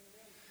world.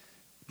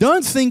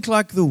 Don't think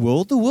like the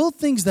world. The world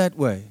thinks that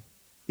way.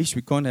 Ish,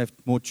 we can't have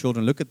more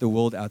children. Look at the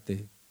world out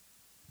there.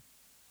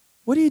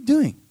 What are you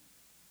doing?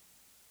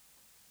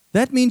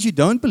 That means you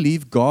don't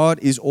believe God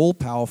is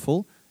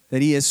all-powerful,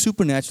 that He has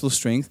supernatural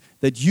strength,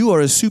 that you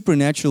are a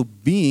supernatural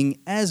being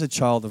as a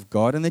child of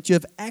God, and that you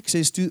have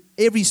access to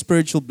every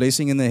spiritual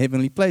blessing in the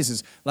heavenly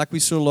places, like we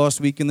saw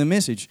last week in the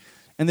message,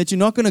 and that you're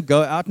not going to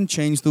go out and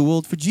change the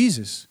world for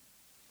Jesus.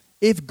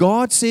 If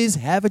God says,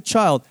 have a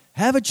child,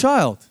 have a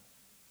child.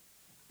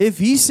 If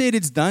He said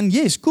it's done,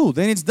 yes, cool,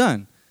 then it's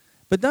done.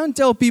 But don't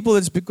tell people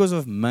it's because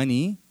of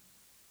money.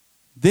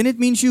 Then it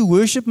means you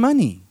worship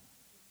money.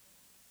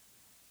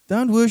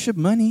 Don't worship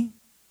money.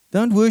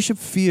 Don't worship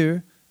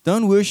fear.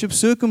 Don't worship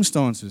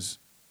circumstances.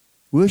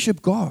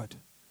 Worship God.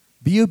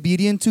 Be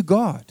obedient to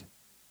God.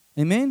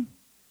 Amen?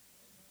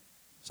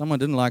 Someone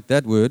didn't like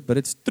that word, but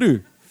it's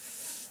true.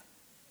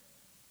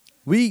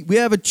 We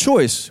have a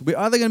choice. We're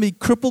either going to be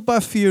crippled by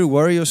fear,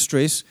 worry, or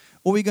stress,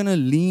 or we're going to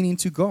lean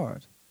into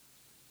God.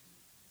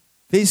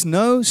 There's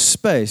no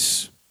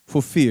space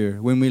for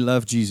fear when we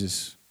love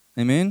Jesus.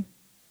 Amen?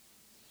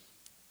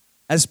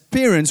 As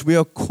parents, we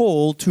are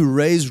called to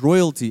raise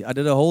royalty. I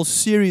did a whole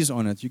series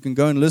on it. You can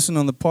go and listen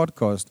on the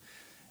podcast.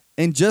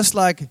 And just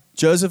like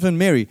Joseph and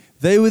Mary,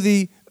 they were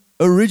the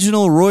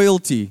original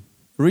royalty,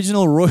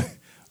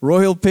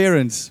 royal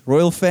parents,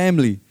 royal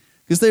family,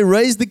 because they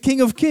raised the King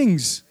of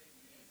Kings.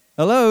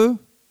 Hello?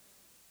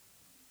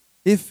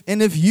 If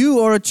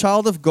you are a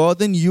child of God,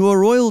 then you are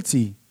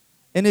royalty.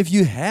 And if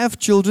you have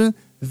children,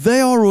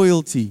 they are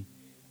royalty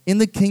in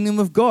the kingdom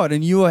of God.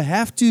 And you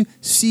have to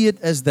see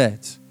it as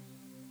that.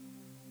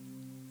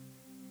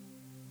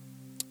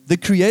 The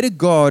Creator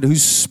God who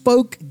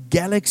spoke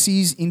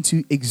galaxies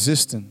into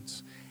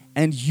existence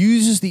and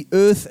uses the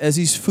earth as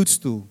His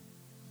footstool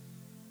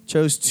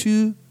chose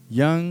two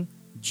young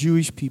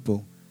Jewish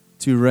people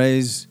to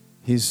raise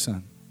His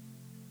son.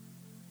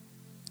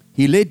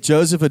 He let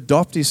Joseph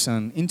adopt his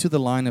son into the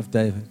line of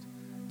David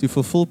to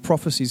fulfill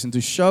prophecies and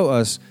to show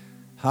us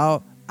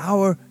how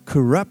our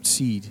corrupt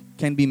seed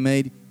can be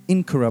made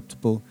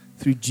incorruptible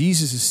through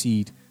Jesus'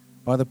 seed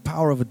by the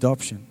power of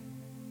adoption.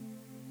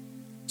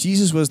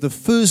 Jesus was the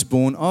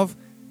firstborn of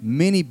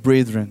many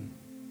brethren,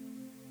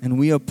 and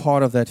we are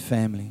part of that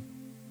family.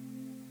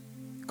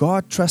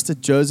 God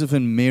trusted Joseph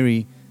and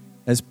Mary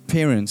as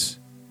parents,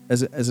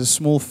 as a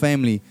small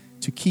family,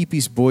 to keep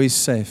His boys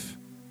safe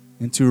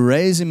and to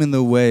raise him in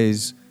the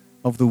ways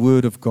of the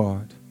Word of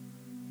God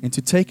and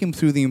to take him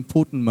through the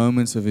important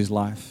moments of his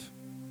life.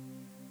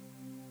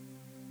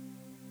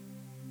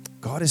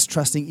 God is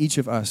trusting each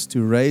of us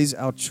to raise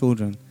our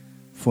children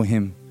for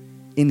Him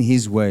in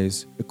His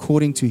ways,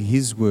 according to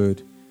His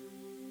Word.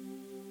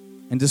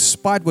 And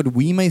despite what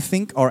we may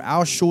think are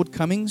our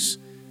shortcomings,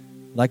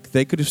 like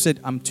they could have said,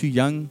 I'm too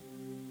young,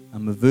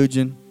 I'm a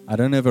virgin, I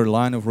don't have a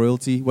line of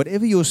royalty.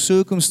 Whatever your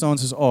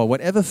circumstances are,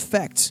 whatever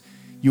facts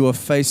you are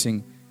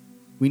facing,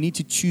 we need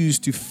to choose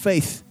to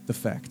faith the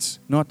facts,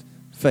 not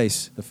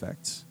face the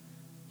facts.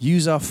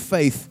 Use our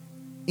faith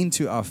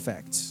into our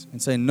facts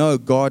and say, no,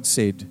 God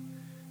said.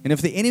 And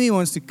if the enemy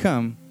wants to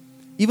come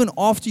even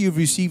after you've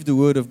received the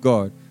word of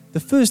God, the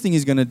first thing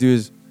he's going to do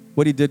is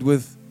what he did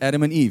with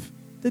Adam and Eve.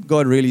 Did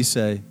God really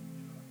say?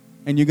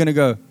 And you're going to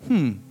go,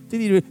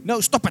 did he?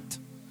 No, stop it.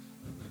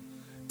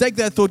 Take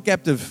that thought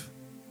captive.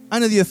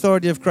 Under the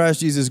authority of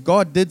Christ Jesus,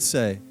 God did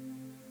say.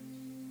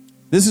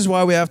 This is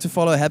why we have to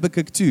follow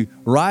Habakkuk 2.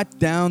 Write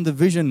down the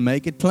vision,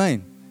 make it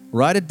plain.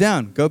 Write it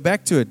down, go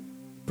back to it,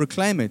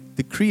 proclaim it,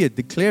 decree it,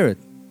 declare it.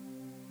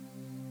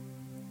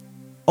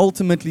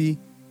 Ultimately,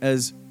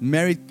 as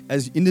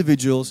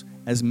individuals,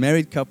 as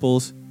married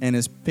couples, and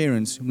as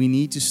parents, we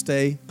need to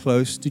stay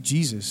close to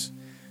Jesus.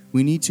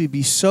 We need to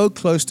be so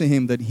close to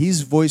Him that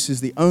His voice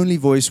is the only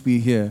voice we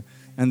hear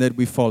and that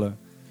we follow.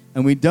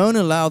 And we don't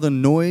allow the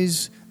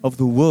noise of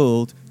the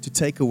world to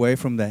take away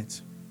from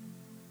that.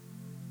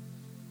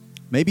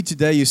 Maybe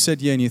today you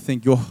sit here and you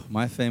think,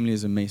 my family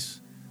is a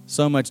mess.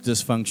 So much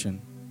dysfunction,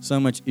 so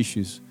much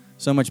issues,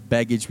 so much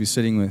baggage we're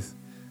sitting with.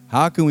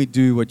 How can we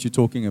do what you're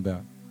talking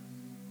about?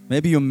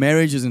 Maybe your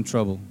marriage is in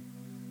trouble.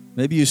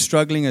 Maybe you're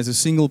struggling as a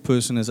single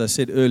person, as I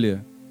said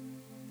earlier.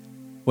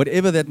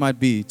 Whatever that might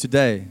be,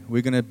 today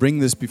we're going to bring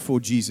this before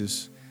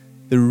Jesus.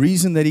 The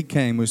reason that He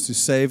came was to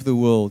save the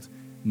world,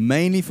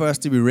 mainly for us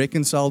to be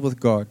reconciled with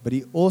God, but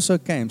He also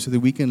came so that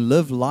we can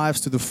live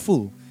lives to the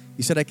full.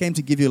 He said, I came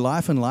to give you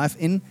life and life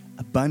in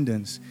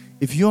abundance.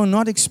 If you're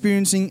not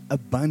experiencing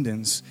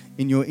abundance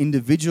in your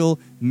individual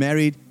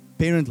married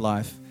parent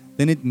life,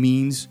 then it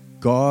means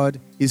God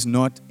is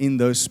not in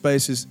those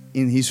spaces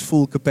in His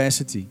full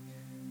capacity.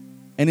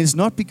 And it's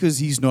not because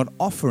He's not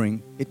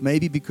offering, it may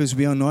be because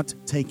we are not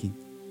taking.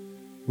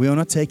 We are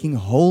not taking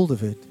hold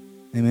of it.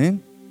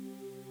 Amen?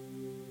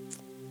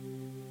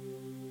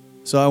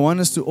 So I want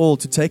us to all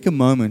to take a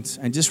moment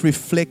and just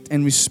reflect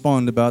and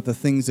respond about the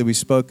things that we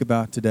spoke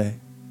about today.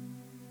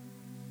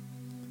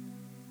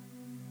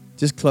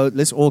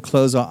 Let's all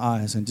close our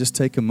eyes and just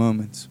take a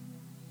moment.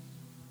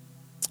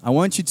 I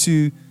want you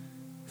to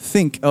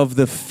think of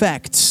the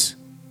facts,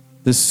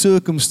 the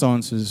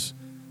circumstances,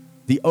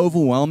 the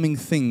overwhelming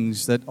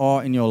things that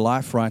are in your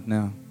life right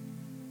now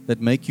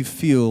that make you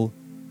feel,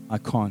 I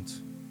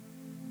can't.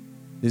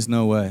 There's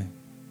no way.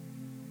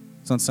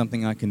 It's not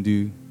something I can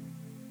do.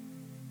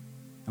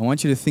 I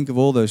want you to think of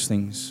all those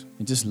things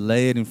and just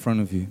lay it in front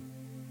of you.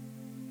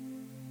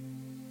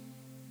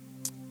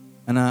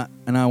 And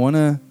I want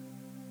to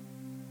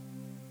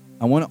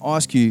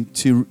ask you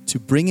to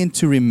bring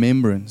into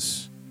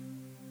remembrance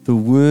the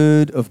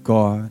Word of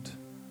God.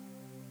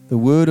 The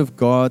Word of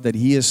God that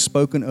He has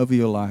spoken over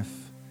your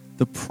life.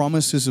 The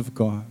promises of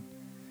God.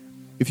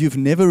 If you've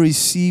never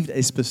received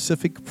a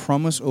specific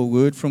promise or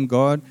word from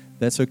God,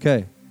 that's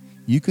okay.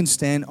 You can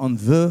stand on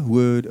the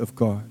Word of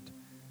God.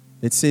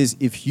 It says,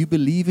 if you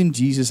believe in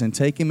Jesus and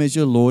take Him as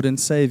your Lord and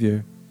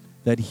Savior,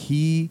 that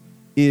He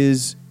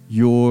is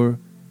your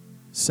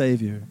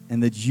Savior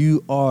and that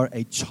you are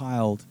a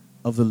child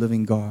of the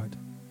living God.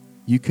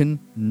 You can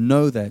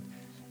know that.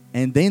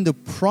 And then the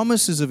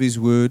promises of His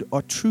Word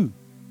are true.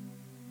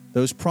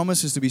 Those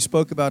promises that we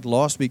spoke about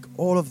last week,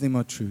 all of them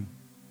are true.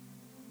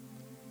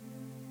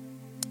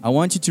 I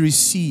want you to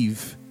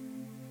receive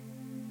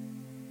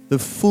the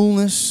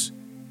fullness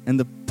and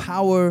the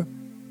power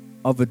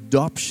of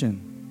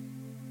adoption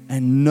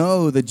and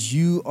know that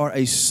you are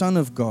a son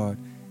of God,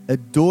 a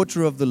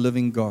daughter of the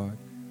living God,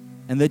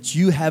 and that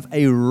you have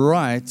a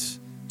right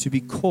to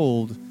be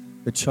called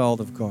a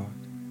child of God.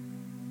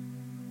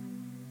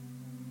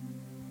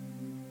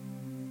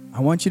 I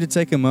want you to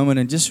take a moment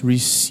and just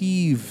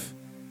receive.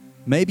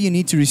 Maybe you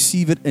need to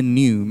receive it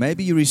anew.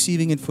 Maybe you're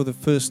receiving it for the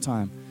first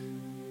time.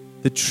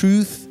 The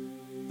truth,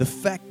 the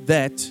fact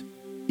that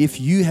if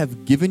you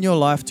have given your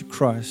life to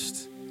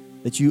Christ,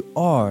 that you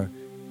are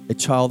a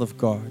child of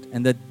God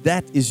and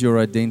that is your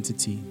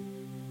identity.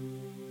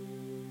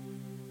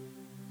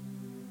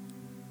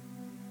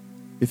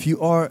 If you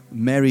are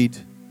married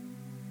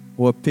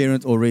or a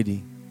parent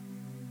already,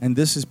 and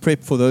this is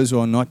prep for those who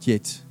are not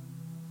yet,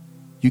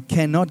 you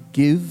cannot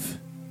give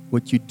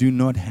what you do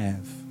not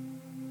have.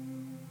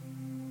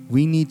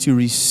 We need to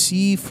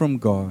receive from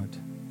God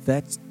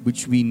that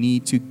which we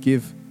need to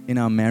give in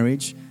our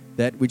marriage,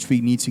 that which we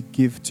need to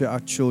give to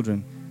our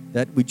children,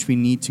 that which we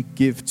need to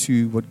give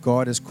to what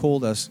God has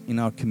called us in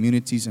our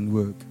communities and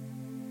work.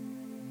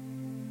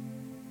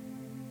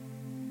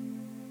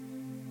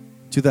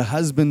 To the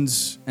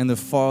husbands and the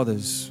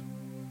fathers,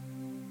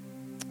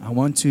 I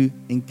want to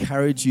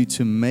encourage you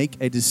to make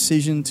a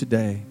decision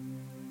today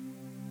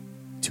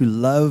to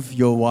love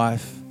your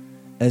wife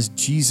as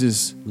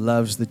Jesus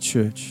loves the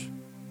church,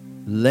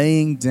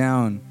 laying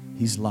down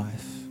His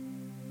life.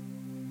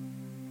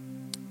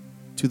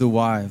 To the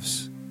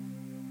wives,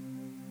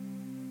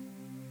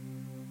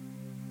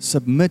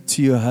 submit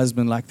to your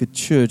husband like the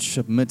church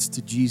submits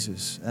to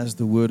Jesus, as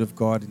the Word of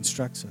God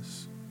instructs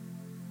us.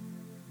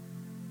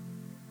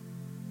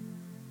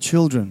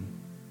 Children,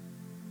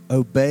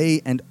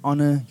 obey and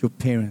honor your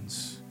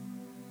parents.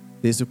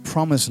 There's a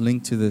promise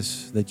linked to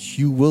this, that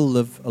you will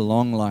live a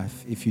long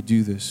life if you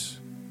do this.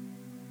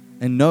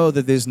 And know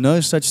that there's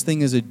no such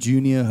thing as a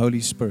junior Holy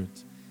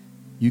Spirit.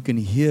 You can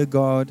hear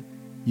God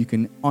You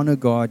can honor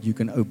God. You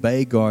can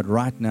obey God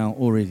right now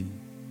already.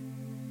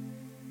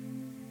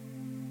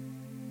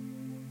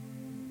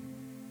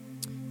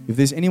 If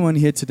there's anyone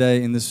here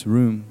today in this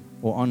room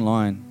or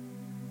online,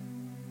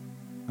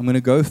 I'm going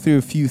to go through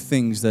a few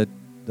things that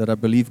I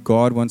believe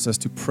God wants us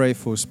to pray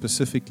for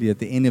specifically at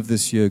the end of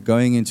this year,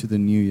 going into the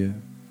new year.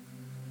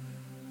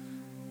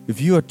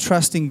 If you are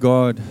trusting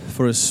God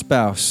for a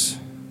spouse,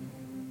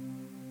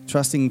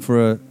 trusting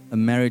for a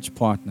marriage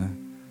partner,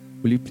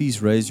 will you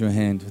please raise your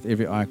hand with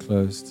every eye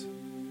closed?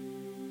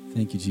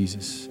 Thank you,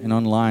 Jesus. And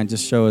online,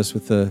 just show us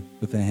with a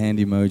hand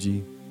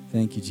emoji.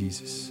 Thank you,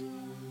 Jesus.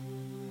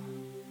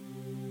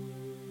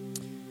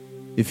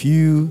 If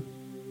you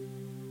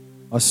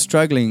are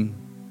struggling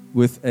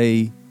with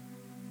a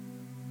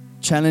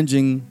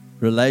challenging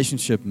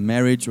relationship,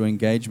 marriage or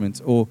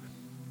engagement, or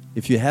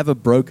if you have a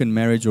broken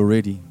marriage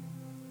already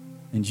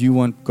and you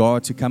want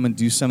God to come and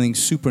do something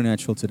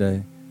supernatural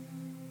today,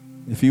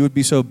 if you would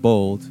be so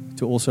bold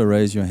to also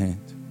raise your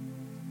hand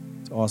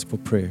to ask for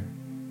prayer.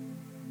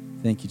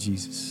 Thank you,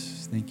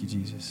 Jesus. Thank you,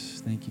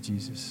 Jesus. Thank you,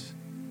 Jesus.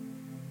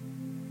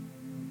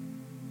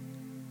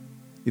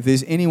 If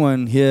there's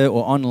anyone here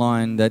or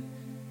online that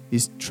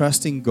is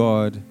trusting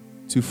God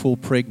to fall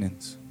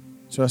pregnant,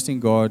 trusting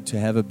God to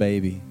have a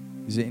baby,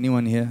 is there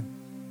anyone here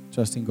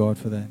trusting God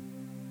for that?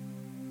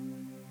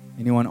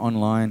 Anyone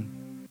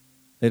online?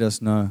 Let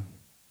us know.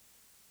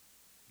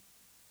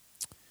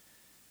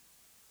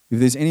 If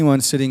there's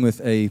anyone sitting with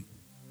a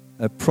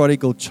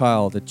prodigal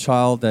child, a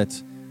child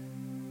that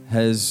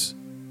has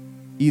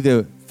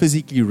either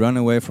physically run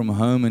away from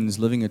home and is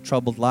living a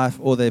troubled life,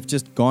 or they've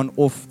just gone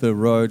off the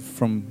road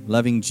from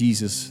loving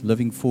Jesus,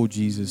 living for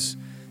Jesus,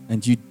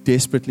 and you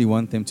desperately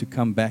want them to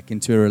come back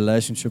into a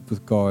relationship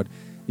with God,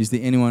 is there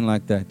anyone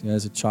like that who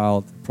has a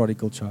child, a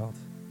prodigal child?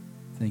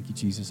 Thank you,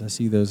 Jesus. I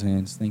see those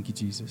hands. Thank you,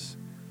 Jesus.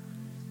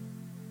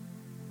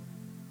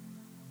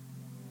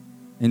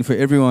 And for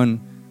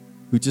everyone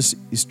who just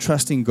is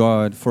trusting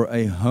God for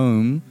a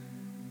home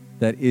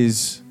that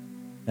is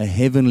a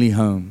heavenly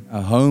home,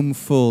 a home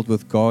filled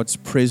with God's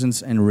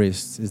presence and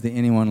rest. Is there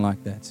anyone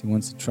like that who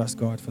wants to trust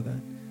God for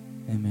that?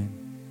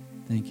 Amen.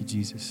 Thank you,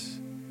 Jesus.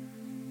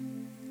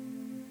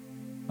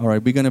 All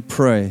right, we're going to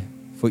pray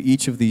for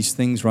each of these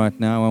things right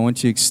now. I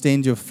want you to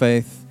extend your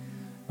faith.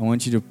 I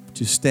want you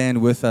to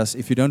stand with us.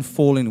 If you don't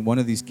fall in one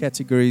of these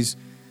categories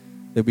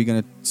that we're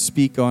going to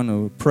speak on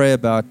or pray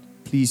about,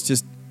 please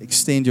just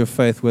extend your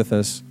faith with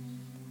us.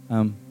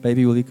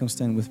 Baby, will you come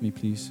stand with me,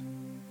 please?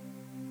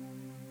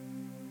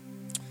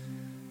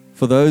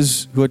 For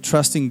those who are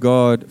trusting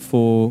God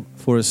for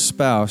a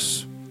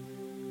spouse,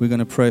 we're going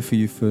to pray for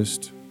you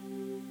first.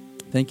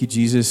 Thank you,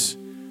 Jesus.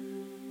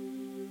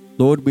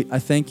 Lord, I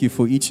thank you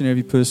for each and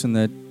every person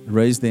that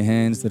raised their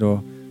hands, that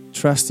are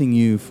trusting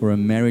you for a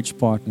marriage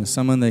partner,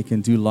 someone they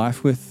can do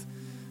life with.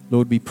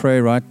 Lord, we pray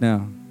right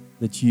now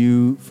that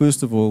you,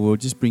 first of all, will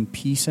just bring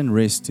peace and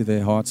rest to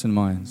their hearts and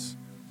minds.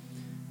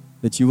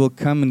 That you will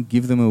come and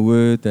give them a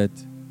word that,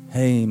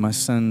 hey, my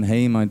son,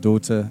 hey, my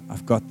daughter,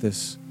 I've got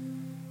this.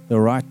 The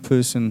right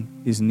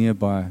person is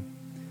nearby.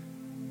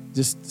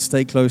 Just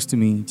stay close to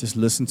me. Just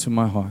listen to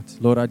my heart.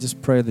 Lord, I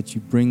just pray that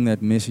you bring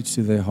that message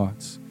to their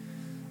hearts.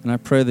 And I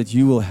pray that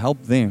you will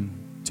help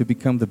them to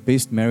become the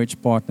best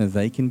marriage partner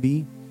they can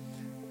be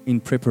in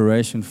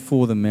preparation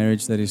for the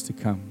marriage that is to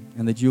come.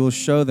 And that you will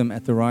show them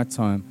at the right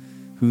time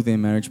who their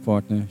marriage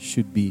partner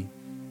should be.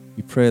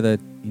 We pray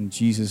that in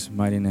Jesus'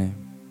 mighty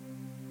name.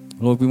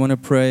 Lord, we want to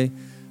pray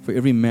for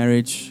every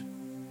marriage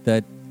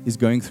that is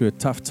going through a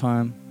tough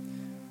time,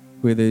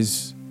 where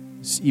there's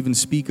even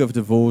speak of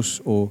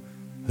divorce or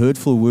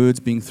hurtful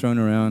words being thrown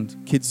around.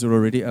 Kids are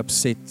already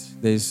upset.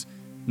 There's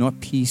not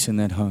peace in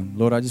that home.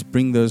 Lord, I just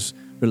bring those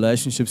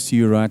relationships to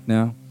you right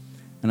now.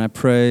 And I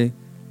pray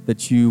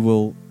that you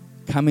will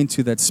come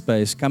into that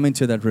space, come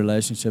into that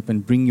relationship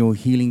and bring your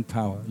healing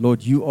power.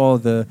 Lord, you are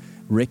the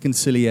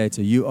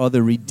reconciliator. You are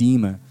the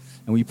redeemer.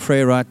 And we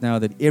pray right now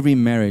that every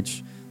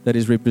marriage that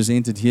is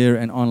represented here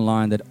and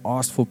online that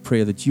asks for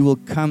prayer, that you will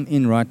come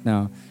in right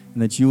now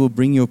and that you will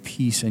bring your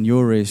peace and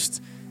your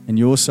rest and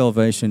your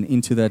salvation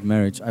into that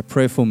marriage. I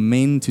pray for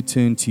men to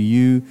turn to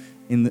you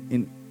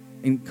in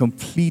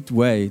complete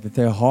way, that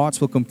their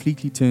hearts will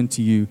completely turn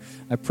to you.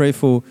 I pray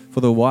for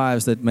the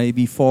wives that may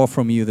be far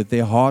from you, that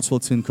their hearts will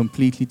turn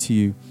completely to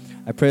you.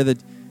 I pray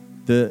that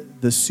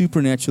the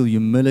supernatural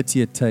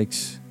humility it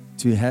takes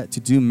to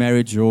do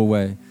marriage your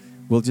way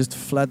will just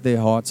flood their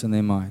hearts and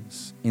their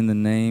minds in the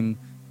name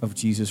of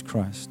Jesus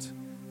Christ.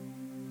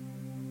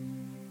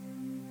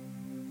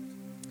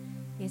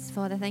 Yes,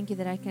 Father, thank you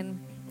that I can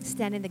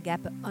stand in the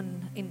gap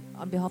on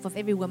behalf of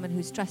every woman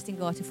who's trusting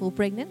God to fall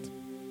pregnant,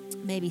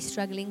 maybe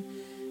struggling.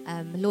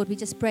 Lord, we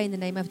just pray in the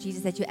name of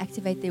Jesus that you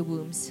activate their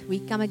wombs. We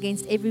come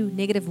against every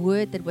negative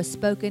word that was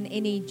spoken,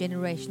 any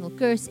generational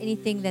curse,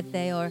 anything that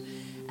they are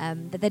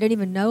that they don't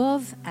even know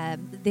of.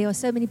 There are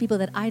so many people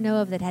that I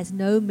know of that has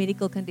no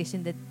medical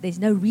condition, that there's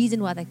no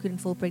reason why they couldn't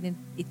fall pregnant.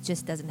 It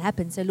just doesn't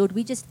happen. So, Lord,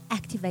 we just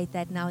activate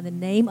that now in the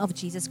name of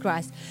Jesus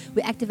Christ.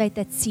 We activate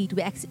that seed.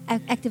 We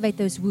activate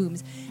those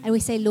wombs. And we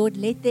say, Lord,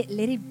 let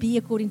it be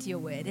according to your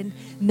word. And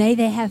may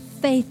they have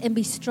faith and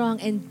be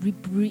strong and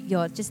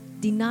just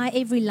deny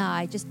every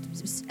lie. Just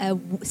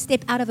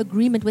step out of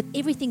agreement with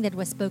everything that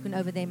was spoken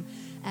over them,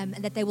 and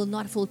that they will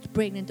not fall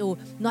pregnant or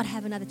not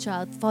have another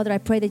child. Father, I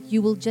pray that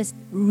you will just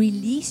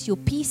release your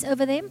peace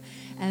over them,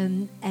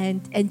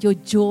 and your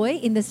joy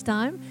in this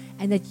time,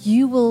 and that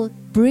you will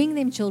bring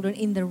them children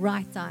in the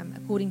right time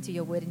according to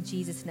your word, in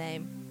Jesus'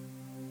 name.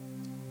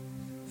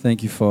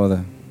 Thank you,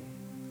 Father.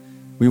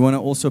 We want to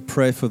also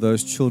pray for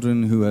those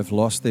children who have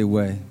lost their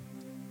way.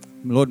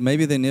 Lord,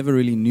 maybe they never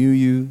really knew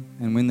you,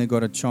 and when they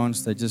got a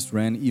chance, they just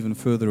ran even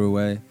further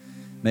away.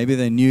 Maybe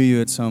they knew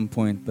you at some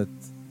point, but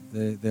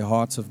their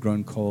hearts have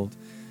grown cold.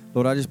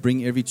 Lord, I just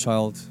bring every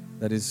child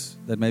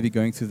that may be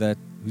going through that,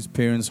 whose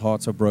parents'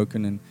 hearts are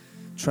broken, and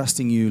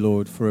trusting you,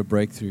 Lord, for a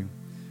breakthrough.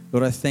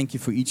 Lord, I thank you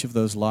for each of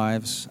those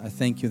lives. I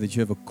thank you that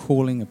you have a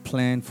calling, a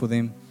plan for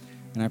them.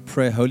 And I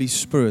pray, Holy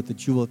Spirit,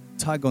 that you will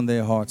tug on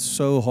their hearts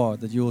so hard,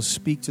 that you will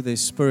speak to their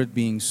spirit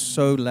being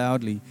so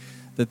loudly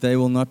that they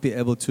will not be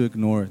able to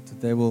ignore it,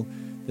 that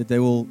they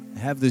will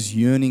have this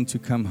yearning to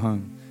come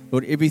home.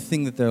 Lord,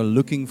 everything that they are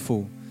looking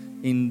for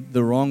in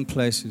the wrong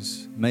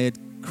places, may it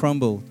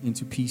crumble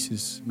into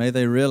pieces. May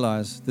they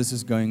realize this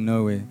is going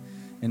nowhere.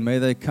 And may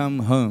they come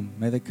home.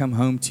 May they come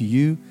home to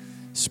you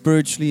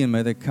spiritually, and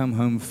may they come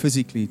home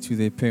physically to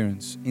their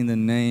parents. In the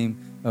name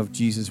of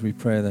Jesus, we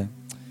pray that.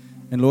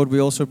 And Lord, we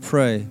also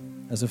pray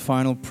as a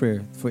final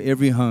prayer for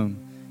every home,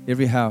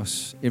 every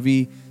house,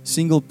 every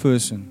single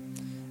person,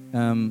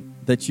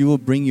 that you will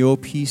bring your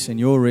peace and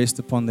your rest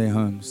upon their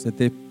homes, that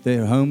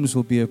their homes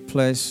will be a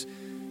place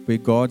where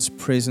God's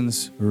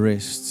presence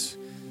rests,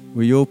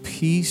 where your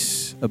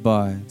peace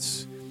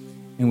abides,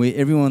 and where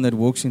everyone that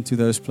walks into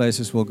those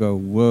places will go,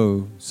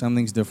 whoa,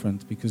 something's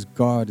different because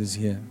God is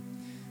here.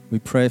 We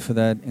pray for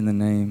that in the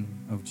name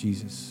of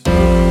Jesus.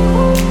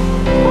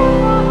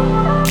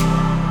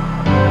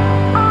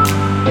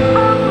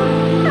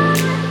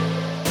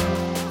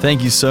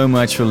 Thank you so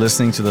much for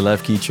listening to the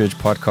Love Key Church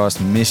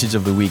podcast Message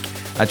of the Week.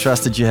 I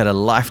trust that you had a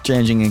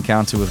life-changing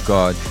encounter with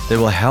God that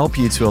will help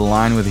you to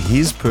align with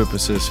His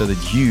purposes so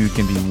that you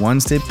can be one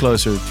step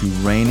closer to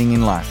reigning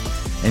in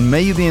life. And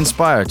may you be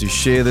inspired to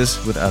share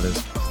this with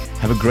others.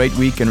 Have a great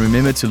week, and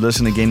remember to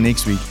listen again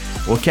next week,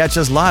 or catch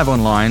us live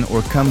online,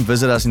 or come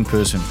visit us in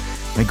person.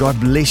 May God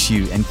bless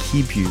you and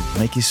keep you,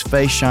 make His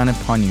face shine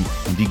upon you,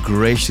 and be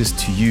gracious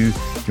to you,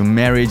 your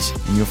marriage,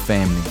 and your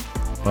family.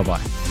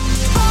 Bye-bye.